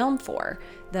from this film for.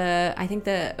 I think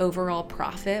the overall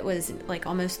profit was like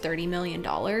almost $30 million.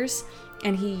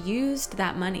 And he used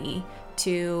that money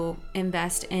to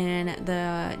invest in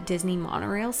the Disney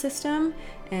monorail system,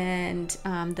 and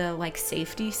the like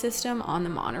safety system on the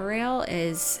monorail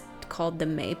is called the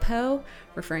Maypo,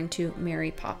 referring to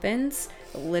Mary Poppins.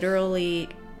 Literally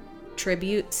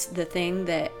tributes the thing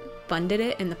that funded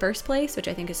it in the first place, which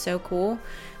I think is so cool.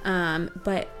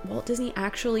 But Walt Disney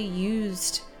actually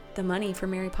used the money for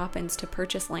Mary Poppins to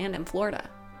purchase land in Florida.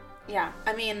 Yeah,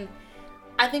 I mean,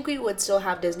 I think we would still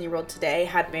have Disney World today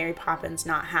had Mary Poppins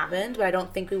not happened, but I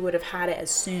don't think we would have had it as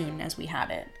soon as we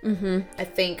had it. Mm-hmm. I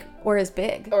think... Or as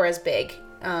big.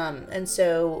 And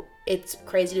so it's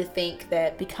crazy to think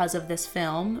that because of this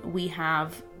film, we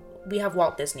have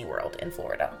Walt Disney World in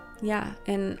Florida. Yeah,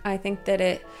 and I think that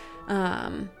it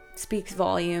speaks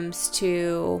volumes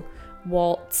to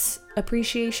Walt's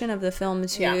appreciation of the film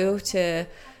too. Yeah. To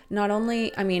not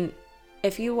only, I mean,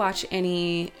 if you watch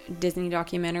any Disney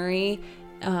documentary,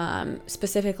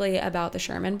 specifically about the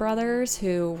Sherman Brothers,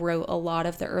 who wrote a lot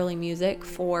of the early music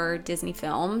for Disney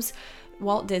films,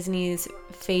 Walt Disney's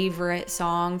favorite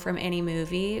song from any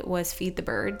movie was Feed the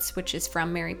Birds, which is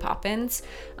from Mary Poppins.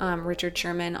 Richard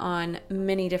Sherman, on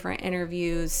many different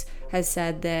interviews, has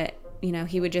said that, you know,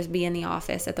 he would just be in the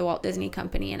office at the Walt Disney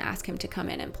Company and ask him to come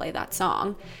in and play that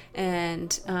song.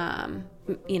 And,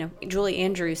 you know, Julie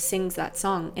Andrews sings that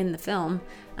song in the film,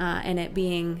 and it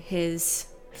being his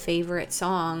favorite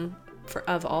song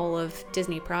of all of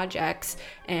Disney projects,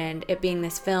 and it being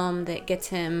this film that gets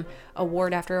him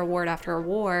award after award after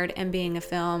award, and being a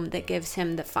film that gives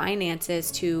him the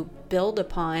finances to build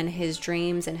upon his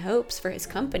dreams and hopes for his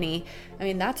company. I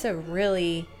mean, that's a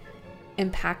really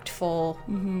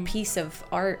impactful piece of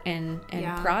art and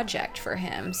project for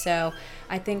him. So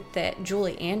I think that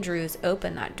Julie Andrews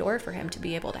opened that door for him to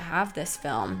be able to have this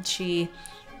film. She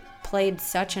played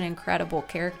such an incredible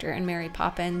character in Mary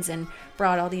Poppins and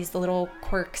brought all these little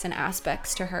quirks and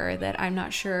aspects to her that I'm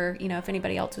not sure, you know, if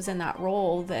anybody else was in that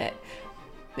role, that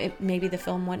maybe the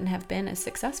film wouldn't have been as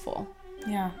successful.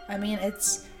 Yeah, I mean,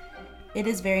 it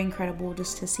is very incredible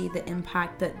just to see the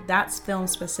impact that film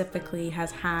specifically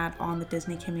has had on the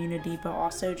Disney community, but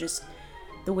also just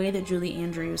the way that Julie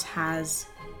Andrews has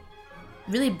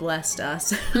really blessed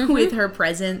us with her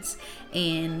presence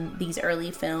in these early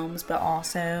films, but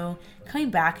also coming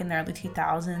back in the early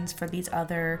 2000s for these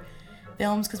other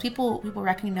films, because people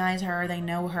recognize her, they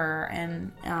know her,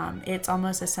 and it's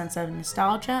almost a sense of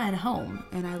nostalgia and home.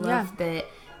 And I love that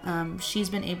she's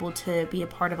been able to be a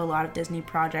part of a lot of Disney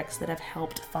projects that have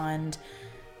helped fund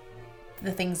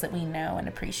the things that we know and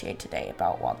appreciate today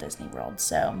about Walt Disney World.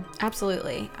 So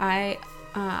absolutely. I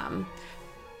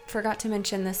forgot to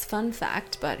mention this fun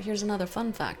fact, but here's another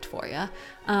fun fact for you.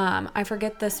 I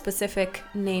forget the specific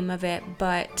name of it,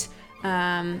 but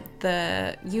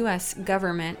the U.S.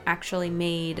 government actually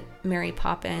made Mary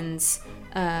Poppins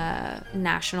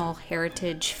national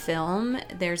heritage film.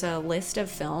 There's a list of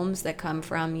films that come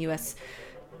from U.S.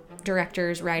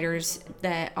 directors, writers,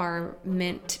 that are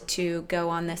meant to go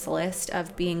on this list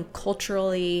of being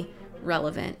culturally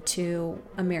relevant to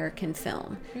American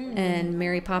film. And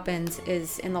Mary Poppins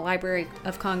is in the Library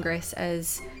of Congress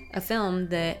as a film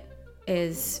that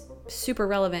is super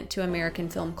relevant to American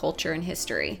film culture and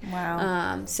history.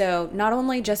 Wow. So not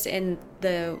only just in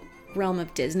the realm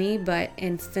of Disney, but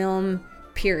in film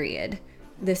period,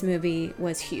 this movie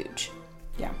was huge.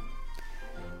 Yeah.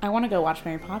 I want to go watch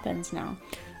Mary Poppins now.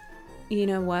 You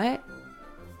know what?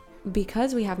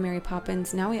 Because we have Mary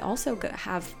Poppins, now we also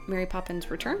have Mary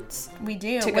Poppins Returns. We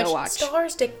do. To go watch.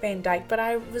 Stars Dick Van Dyke, but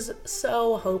I was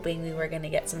so hoping we were going to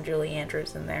get some Julie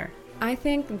Andrews in there. I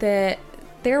think that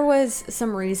there was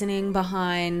some reasoning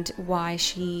behind why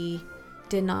she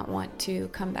did not want to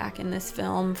come back in this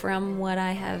film. From what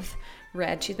I have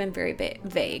read, she's been very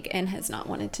vague and has not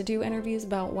wanted to do interviews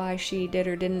about why she did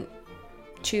or didn't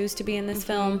choose to be in this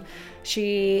film.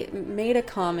 She made a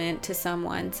comment to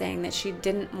someone saying that she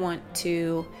didn't want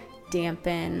to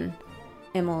dampen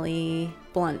Emily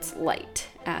Blunt's light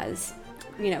as,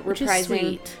 you know,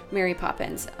 reprising Mary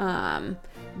Poppins.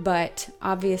 But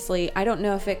obviously, I don't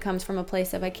know if it comes from a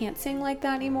place of I can't sing like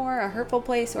that anymore, a hurtful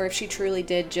place, or if she truly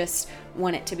did just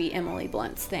want it to be Emily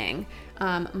Blunt's thing.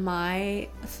 My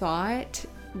thought,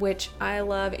 which I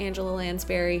love Angela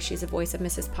Lansbury, she's the voice of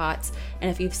Mrs. Potts,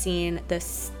 and if you've seen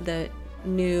the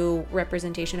new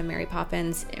representation of Mary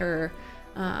Poppins, or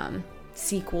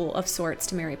sequel of sorts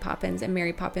to Mary Poppins, and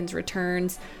Mary Poppins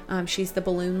Returns. She's the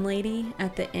balloon lady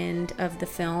at the end of the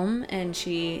film, and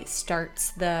she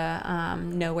starts the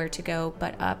Nowhere to Go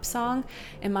But Up song.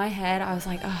 In my head, I was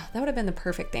like, oh, that would have been the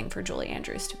perfect thing for Julie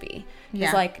Andrews to be.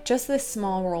 It's like just this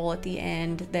small role at the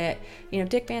end that,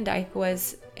 Dick Van Dyke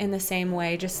was in the same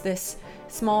way, just this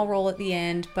small role at the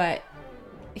end, but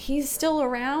he's still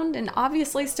around and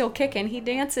obviously still kicking. He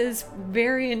dances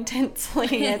very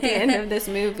intensely at the end of this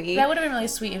movie. That would have been really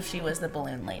sweet if she was the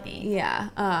balloon lady. Yeah,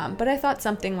 but I thought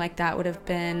something like that would have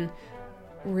been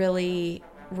really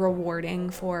rewarding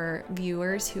for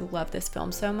viewers who love this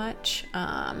film so much,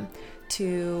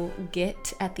 to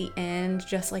get at the end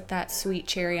just like that sweet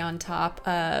cherry on top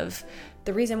of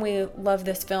the reason we love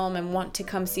this film and want to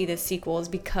come see this sequel is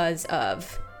because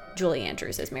of Julie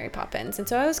Andrews as Mary Poppins. And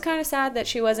so I was kind of sad that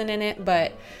she wasn't in it,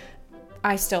 but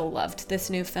I still loved this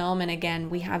new film. And again,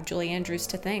 we have Julie Andrews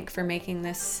to thank for making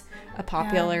this a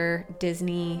popular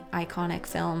Disney iconic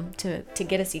film to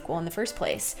get a sequel in the first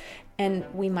place. And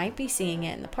we might be seeing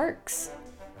it in the parks.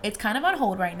 It's kind of on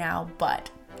hold right now, but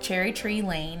Cherry Tree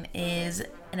Lane is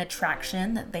an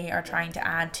attraction that they are trying to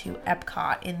add to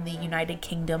Epcot in the United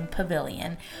Kingdom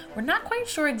Pavilion. We're not quite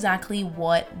sure exactly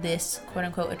what this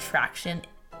quote-unquote attraction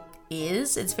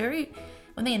is.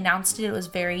 When they announced it, it was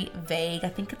very vague. I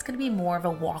think it's going to be more of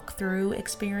a walkthrough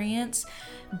experience,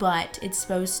 but it's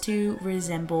supposed to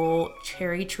resemble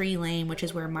Cherry Tree Lane, which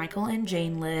is where Michael and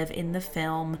Jane live in the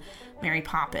film Mary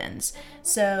Poppins.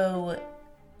 So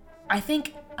I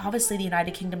think obviously the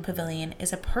United Kingdom Pavilion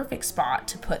is a perfect spot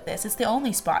to put this. It's the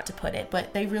only spot to put it,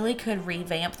 but they really could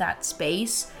revamp that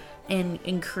space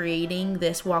in creating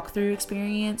this walkthrough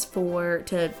experience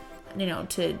to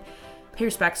pay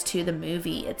respects to the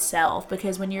movie itself,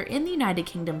 because when you're in the United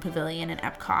Kingdom Pavilion in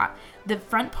Epcot, the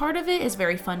front part of it is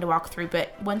very fun to walk through,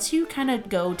 but once you kind of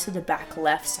go to the back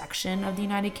left section of the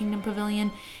United Kingdom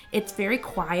Pavilion, it's very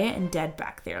quiet and dead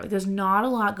back there. Like, there's not a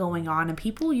lot going on, and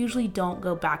people usually don't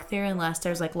go back there unless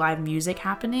there's like live music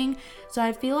happening. So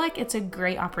I feel like it's a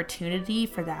great opportunity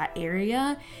for that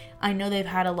area. I know they've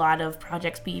had a lot of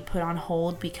projects be put on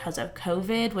hold because of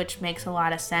COVID, which makes a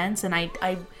lot of sense, and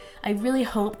I really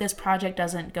hope this project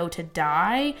doesn't go to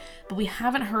die, but we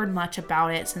haven't heard much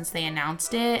about it since they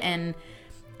announced it, and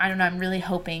I don't know, I'm really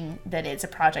hoping that it's a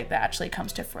project that actually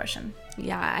comes to fruition.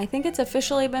 Yeah, I think it's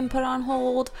officially been put on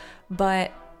hold,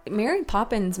 but Mary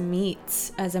Poppins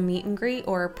meets as a meet and greet,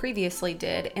 or previously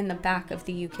did, in the back of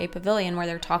the UK Pavilion where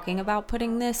they're talking about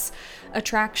putting this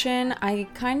attraction. I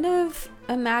kind of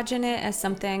imagine it as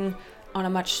something on a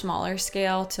much smaller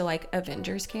scale to like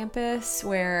Avengers Campus,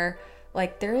 where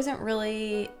like there isn't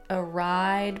really a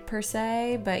ride per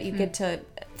se, but you get to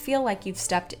feel like you've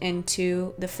stepped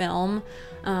into the film.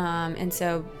 And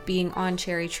so being on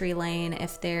Cherry Tree Lane,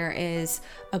 if there is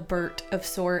a Bert of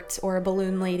sorts or a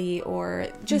balloon lady or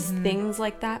just things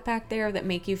like that back there that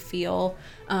make you feel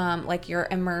like you're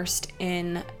immersed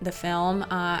in the film.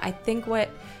 I think what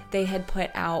they had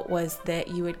put out was that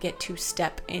you would get to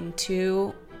step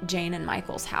into Jane and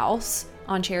Michael's house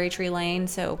on Cherry Tree Lane.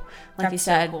 So like That's you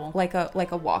said, so cool. like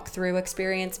a walkthrough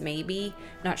experience, maybe.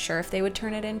 Not sure if they would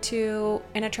turn it into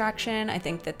an attraction. I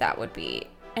think that would be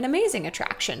an amazing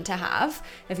attraction to have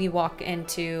if you walk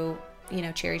into,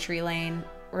 Cherry Tree Lane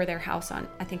or their house on,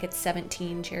 I think it's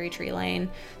 17 Cherry Tree Lane,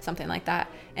 something like that.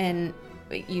 And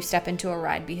you step into a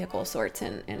ride vehicle of sorts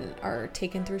and are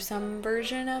taken through some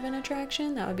version of an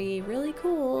attraction. That would be really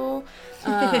cool.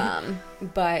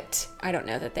 But I don't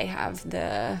know that they have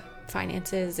the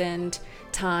finances and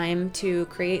time to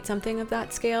create something of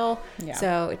that scale. Yeah.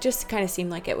 So it just kind of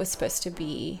seemed like it was supposed to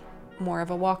be more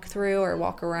of a walkthrough or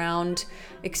walk around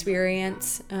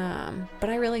experience. But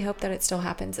I really hope that it still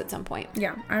happens at some point.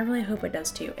 Yeah, I really hope it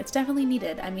does too. It's definitely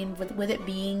needed. I mean, with it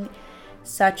being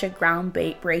such a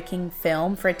groundbreaking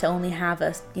film, for it to only have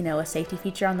a safety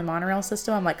feature on the monorail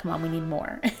system, I'm like, come on, we need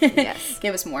more. Yes.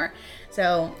 Give us more.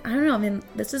 So I don't know. I mean,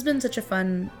 this has been such a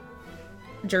fun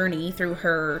journey through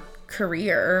her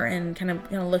career and kind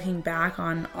of looking back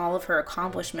on all of her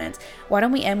accomplishments. Why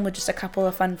don't we end with just a couple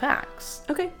of fun facts?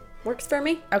 Okay. Works for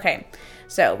me. Okay,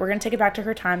 so we're going to take it back to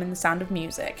her time in The Sound of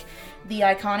Music. The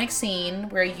iconic scene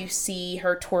where you see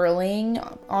her twirling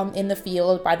in the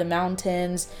field by the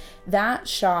mountains, that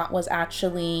shot was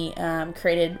actually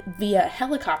created via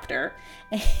helicopter.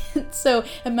 And so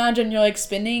imagine you're like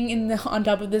spinning on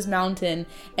top of this mountain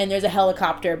and there's a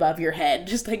helicopter above your head,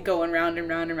 just like going round and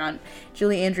round and round.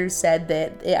 Julie Andrews said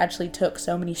that it actually took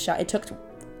so many shots. It took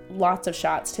lots of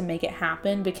shots to make it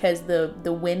happen because the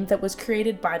wind that was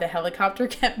created by the helicopter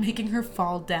kept making her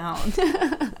fall down.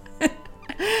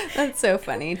 That's so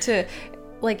funny.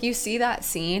 like you see that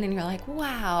scene and you're like,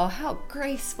 wow, how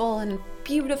graceful and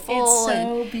beautiful. It's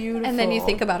so beautiful. And then you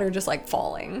think about her just like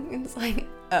falling. And it's like,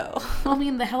 oh. I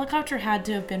mean, the helicopter had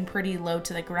to have been pretty low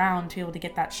to the ground to be able to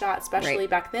get that shot, especially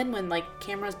back then when like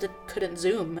cameras couldn't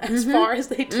zoom as far as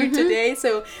they do today.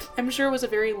 So I'm sure it was a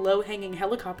very low-hanging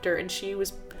helicopter, and she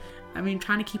was, I mean,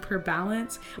 trying to keep her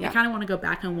balance. Yeah. I kind of want to go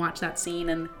back and watch that scene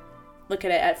and look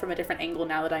at it from a different angle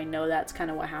now that I know that's kind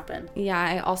of what happened. Yeah,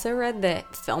 I also read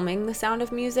that filming The Sound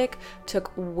of Music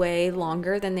took way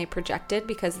longer than they projected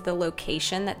because the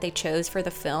location that they chose for the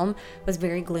film was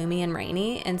very gloomy and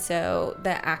rainy. And so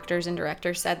the actors and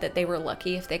directors said that they were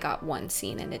lucky if they got one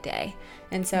scene in a day.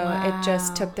 And so it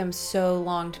just took them so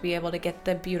long to be able to get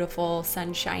the beautiful,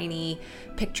 sunshiny,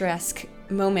 picturesque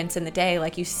moments in the day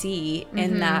like you see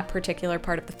in that particular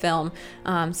part of the film.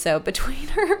 So between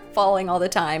her falling all the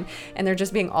time and there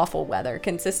just being awful weather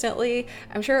consistently,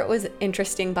 I'm sure it was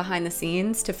interesting behind the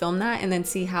scenes to film that and then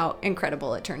see how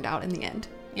incredible it turned out in the end.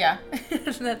 Yeah,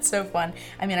 that's so fun.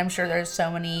 I mean, I'm sure there's so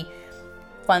many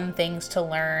fun things to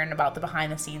learn about the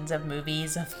behind the scenes of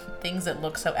movies, of things that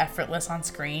look so effortless on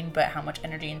screen, but how much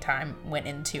energy and time went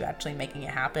into actually making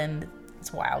it happen.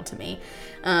 It's wild to me.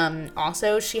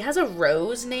 Also, she has a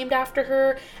rose named after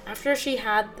her. After she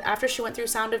went through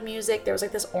Sound of Music, there was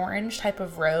like this orange type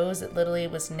of rose that literally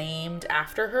was named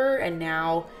after her, and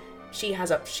now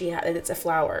it's a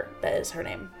flower that is her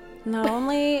name. Not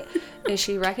only is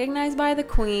she recognized by the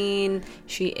queen,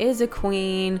 she is a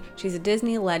queen, she's a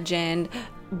Disney legend,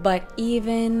 but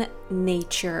even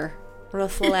nature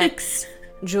reflects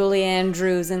Julie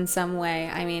Andrews in some way.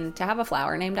 I mean, to have a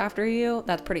flower named after you,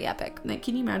 that's pretty epic. Like,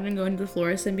 can you imagine going to the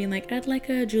florist and being like, I'd like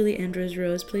a Julie Andrews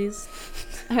rose, please?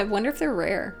 I wonder if they're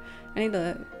rare. I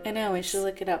know, I should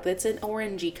look it up. It's an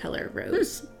orangey color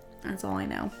rose. That's all I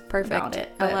know. Perfect. About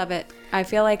it. I love it. I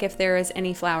feel like if there is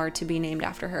any flower to be named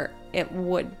after her, it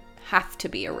would have to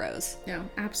be a rose. No,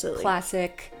 absolutely.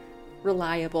 Classic,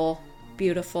 reliable,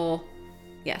 beautiful.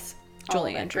 Yes.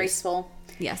 Julie Andrews. Graceful.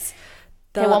 Yes.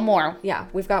 Okay, one more. Yeah,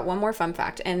 we've got one more fun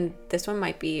fact, and this one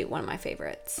might be one of my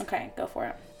favorites. Okay, go for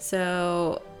it.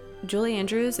 So, Julie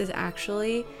Andrews is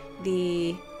actually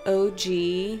the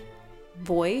OG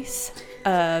voice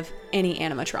of any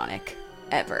animatronic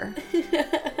ever.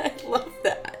 I love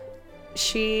that.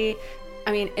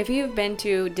 If you've been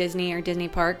to Disney or Disney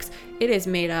parks, it is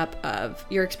made up of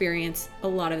your experience a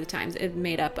lot of the times. It's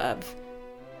made up of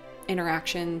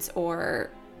interactions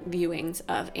or viewings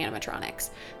of animatronics.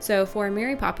 So for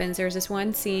Mary Poppins, there's this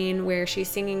one scene where she's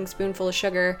singing Spoonful of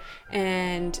Sugar,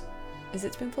 and is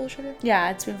it Spoonful of Sugar?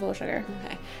 Yeah, it's Spoonful of Sugar.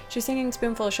 Okay. She's singing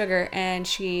Spoonful of Sugar, and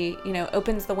she,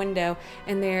 opens the window,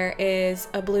 and there is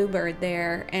a bluebird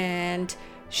there, and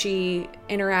she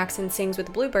interacts and sings with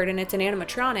the bluebird, and it's an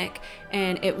animatronic,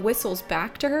 and it whistles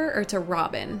back to her, or it's a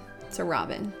robin. It's a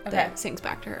robin that sings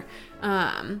back to her.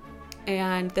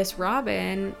 And this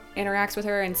robin interacts with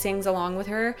her and sings along with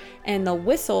her, and the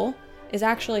whistle is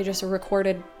actually just a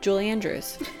recorded Julie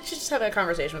Andrews. She's just having a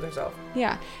conversation with herself.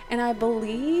 Yeah, and I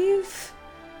believe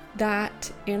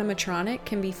that animatronic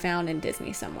can be found in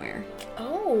Disney somewhere.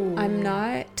 Oh.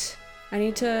 I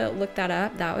need to look that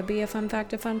up. That would be a fun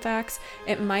fact of fun facts.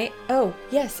 It might,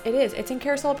 yes, it is. It's in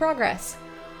Carousel of Progress.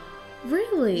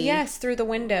 Really? Yes, through the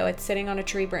window. It's sitting on a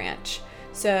tree branch.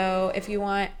 So if you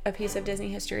want a piece of Disney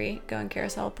history, go in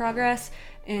Carousel of Progress,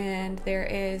 and there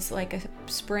is like a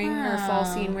spring or fall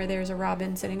scene where there's a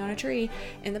robin sitting on a tree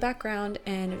in the background,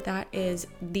 and that is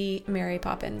the Mary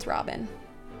Poppins robin.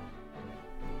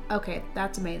 Okay,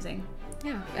 that's amazing.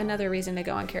 Yeah, another reason to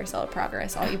go on Carousel of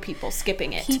Progress, all you people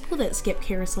skipping it. People that skip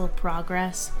Carousel of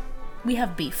Progress, we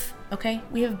have beef, okay?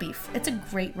 We have beef. It's a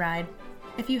great ride.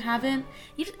 If you haven't,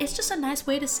 it's just a nice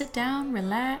way to sit down,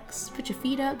 relax, put your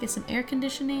feet up, get some air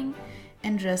conditioning,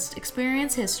 and just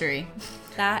experience history.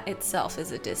 That itself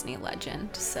is a Disney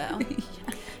legend, so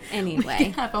Yeah. Anyway. We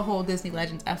can have a whole Disney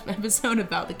Legends episode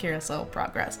about the Carousel of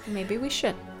Progress. Maybe we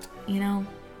should.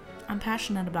 I'm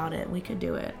passionate about it. We could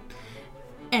do it.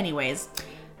 Anyways,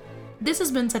 this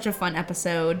has been such a fun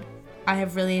episode. I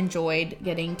have really enjoyed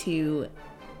getting to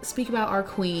speak about our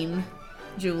queen,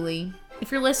 Julie.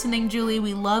 If you're listening, Julie,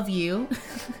 we love you.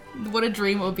 What a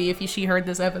dream it would be if she heard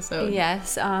this episode.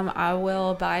 Yes, I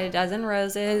will buy a dozen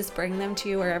roses, bring them to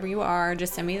you wherever you are.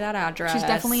 Just send me that address. She's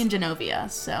definitely in Genovia,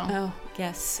 so. Oh,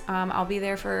 yes. I'll be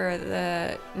there for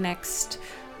the next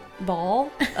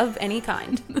ball of any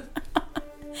kind.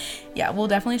 Yeah, we'll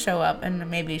definitely show up, and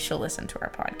maybe she'll listen to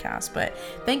our podcast. But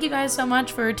thank you guys so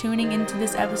much for tuning into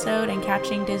this episode and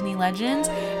catching Disney Legends,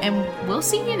 and we'll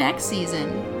see you next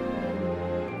season.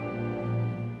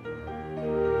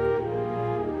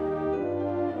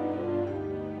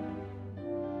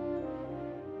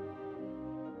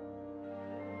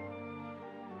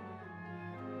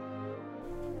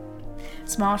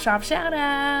 Small shop shout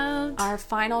out. Our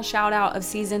final shout out of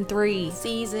season 3.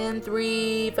 Season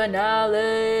 3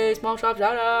 finale. Small shop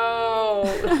shout out.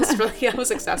 That was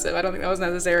excessive. I don't think that was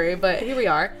necessary, but here we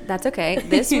are. That's okay.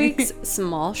 This week's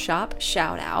small shop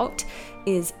shout out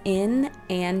is In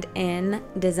and N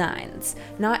Designs.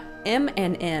 Not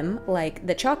M&M like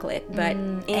the chocolate, but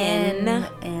N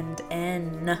and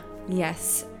N.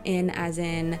 Yes, in as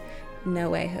in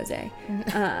no way, Jose.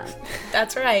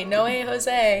 That's right. No way,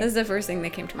 Jose. This is the first thing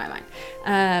that came to my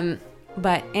mind.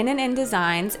 But N&N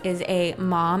Designs is a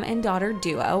mom and daughter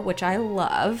duo, which I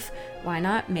love. Why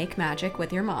not make magic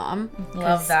with your mom?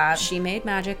 Love that. She made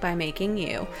magic by making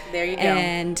you. There you go.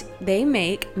 And they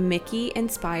make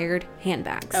Mickey-inspired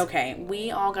handbags. Okay,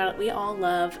 we all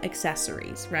love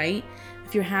accessories, right?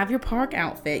 If you have your park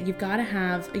outfit, you've got to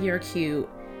have your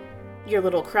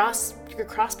little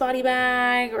crossbody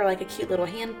bag, or like a cute little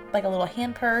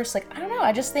hand purse. Like, I don't know,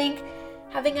 I just think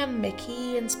having a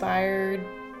Mickey inspired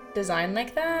design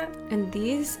like that. And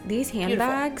these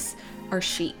handbags are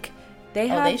chic. They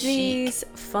have they these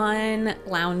fun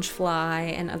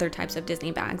Loungefly and other types of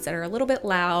Disney bags that are a little bit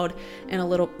loud and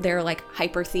they're like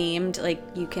hyper themed. Like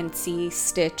you can see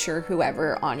Stitch or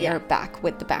whoever on your back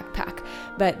with the backpack.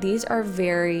 But these are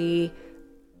very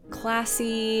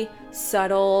classy,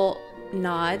 subtle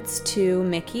nods to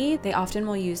Mickey. They often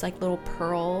will use like little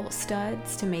pearl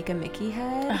studs to make a Mickey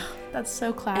head. Oh, that's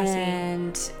so classy.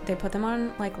 And they put them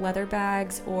on like leather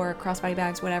bags or crossbody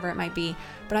bags, whatever it might be.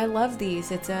 But I love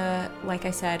these. It's a, like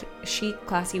I said, chic,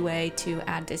 classy way to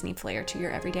add Disney flair to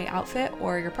your everyday outfit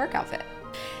or your park outfit.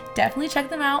 Definitely check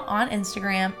them out on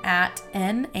Instagram at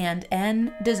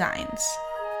N&N Designs.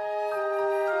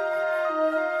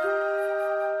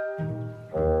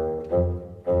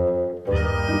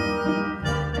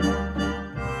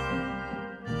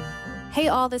 Hey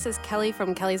all, this is Kelly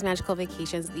from Kelly's Magical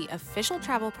Vacations, the official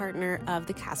travel partner of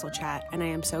the Castle Chat, and I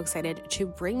am so excited to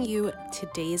bring you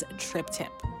today's trip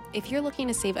tip. If you're looking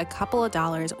to save a couple of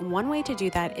dollars, one way to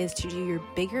do that is to do your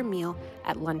bigger meal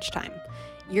at lunchtime.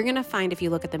 You're going to find, if you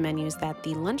look at the menus, that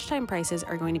the lunchtime prices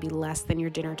are going to be less than your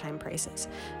dinner time prices.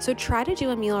 So try to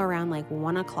do a meal around like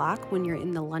 1 o'clock when you're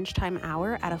in the lunchtime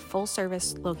hour at a full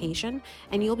service location,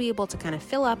 and you'll be able to kind of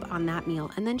fill up on that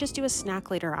meal and then just do a snack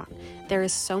later on. There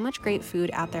is so much great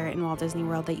food out there in Walt Disney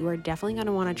World that you are definitely going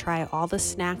to want to try all the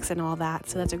snacks and all that.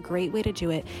 So that's a great way to do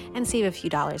it and save a few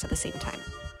dollars at the same time.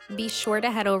 Be sure to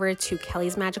head over to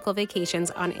Kelly's Magical Vacations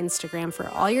on Instagram for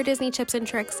all your Disney tips and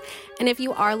tricks. And if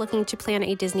you are looking to plan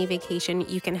a Disney vacation,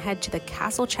 you can head to the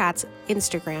Castle Chat's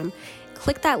Instagram.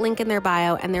 Click that link in their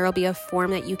bio and there will be a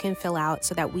form that you can fill out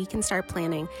so that we can start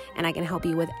planning, and I can help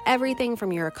you with everything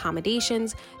from your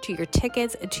accommodations to your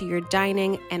tickets to your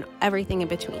dining and everything in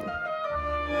between.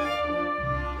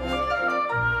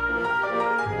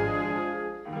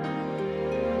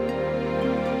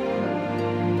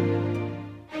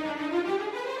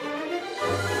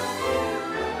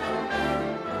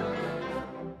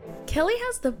 Kelly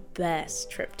has the best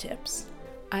trip tips.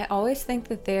 I always think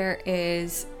that there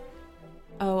is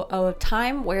a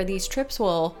time where these tips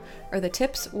will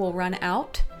run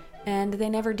out, and they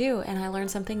never do, and I learn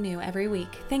something new every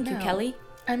week. Thank you, Kelly.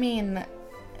 I mean,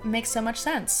 it makes so much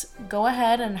sense. Go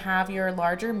ahead and have your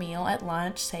larger meal at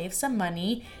lunch, save some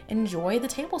money, enjoy the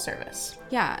table service.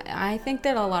 Yeah, I think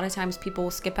that a lot of times people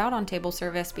will skip out on table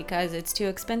service because it's too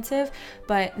expensive,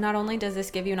 but not only does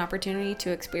this give you an opportunity to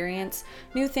experience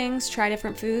new things, try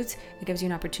different foods, it gives you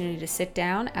an opportunity to sit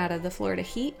down out of the Florida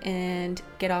heat and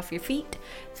get off your feet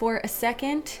for a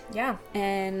second. Yeah.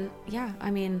 And yeah, I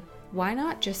mean, why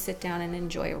not just sit down and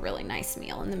enjoy a really nice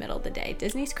meal in the middle of the day?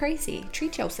 Disney's crazy.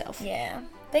 Treat yourself. Yeah.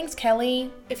 Thanks,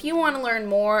 Kelly. If you want to learn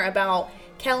more about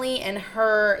Kelly and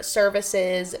her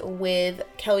services with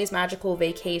Kelly's Magical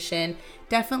Vacation,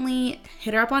 definitely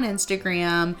hit her up on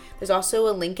Instagram. There's also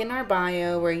a link in our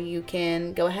bio where you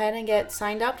can go ahead and get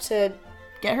signed up to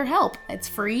get her help. It's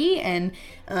free, and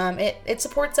it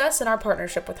supports us in our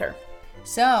partnership with her.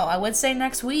 So I would say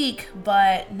next week,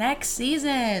 but next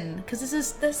season, because this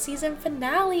is the season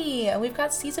finale and we've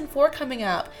got season 4 coming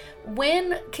up.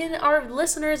 When can our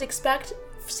listeners expect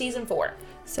season 4?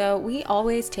 So we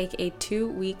always take a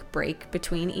 2-week break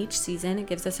between each season. It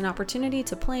gives us an opportunity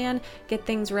to plan, get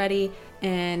things ready,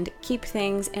 and keep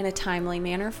things in a timely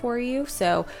manner for you.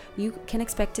 So you can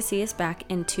expect to see us back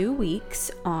in 2 weeks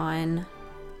on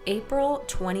April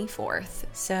 24th.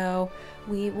 So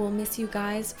we will miss you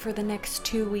guys for the next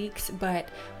 2 weeks, but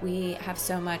we have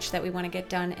so much that we want to get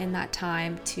done in that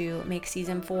time to make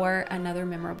season 4 another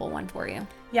memorable one for you.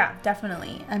 Yeah,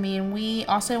 definitely. I mean, we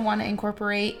also want to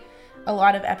incorporate a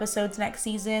lot of episodes next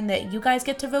season that you guys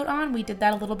get to vote on. We did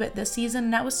that a little bit this season,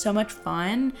 and that was so much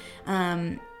fun.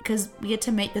 Because we get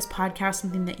to make this podcast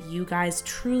something that you guys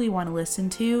truly want to listen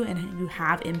to and you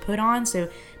have input on. So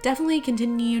definitely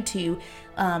continue to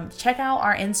check out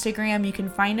our Instagram. You can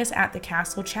find us at The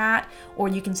Castle Chat, or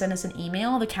you can send us an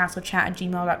email,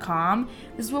 thecastlechat@gmail.com.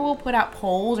 This is where we'll put out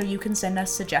polls, or you can send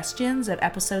us suggestions of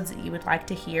episodes that you would like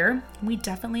to hear. We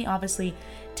definitely, obviously,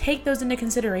 take those into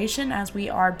consideration as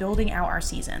we are building out our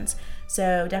seasons.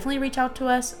 So definitely reach out to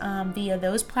us via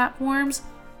those platforms.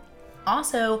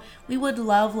 Also, we would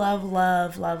love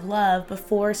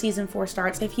before season 4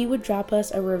 starts if you would drop us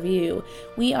a review.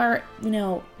 We are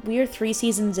 3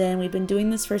 seasons in. We've been doing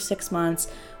this for 6 months.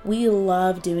 We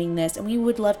love doing this, and we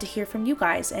would love to hear from you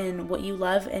guys and what you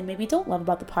love and maybe don't love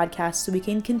about the podcast, so we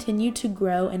can continue to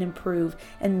grow and improve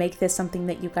and make this something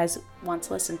that you guys want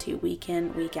to listen to week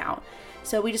in, week out.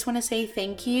 So we just want to say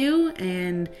thank you,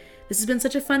 and this has been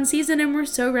such a fun season, and we're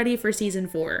so ready for season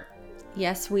 4.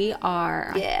 Yes, we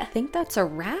are. Yeah. I think that's a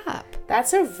wrap.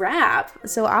 That's a wrap.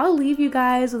 So I'll leave you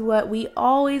guys with what we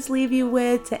always leave you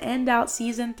with to end out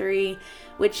season 3,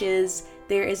 which is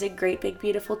there is a great, big,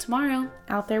 beautiful tomorrow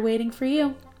out there waiting for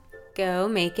you. Go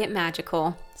make it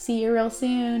magical. See you real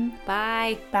soon.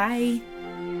 Bye. Bye.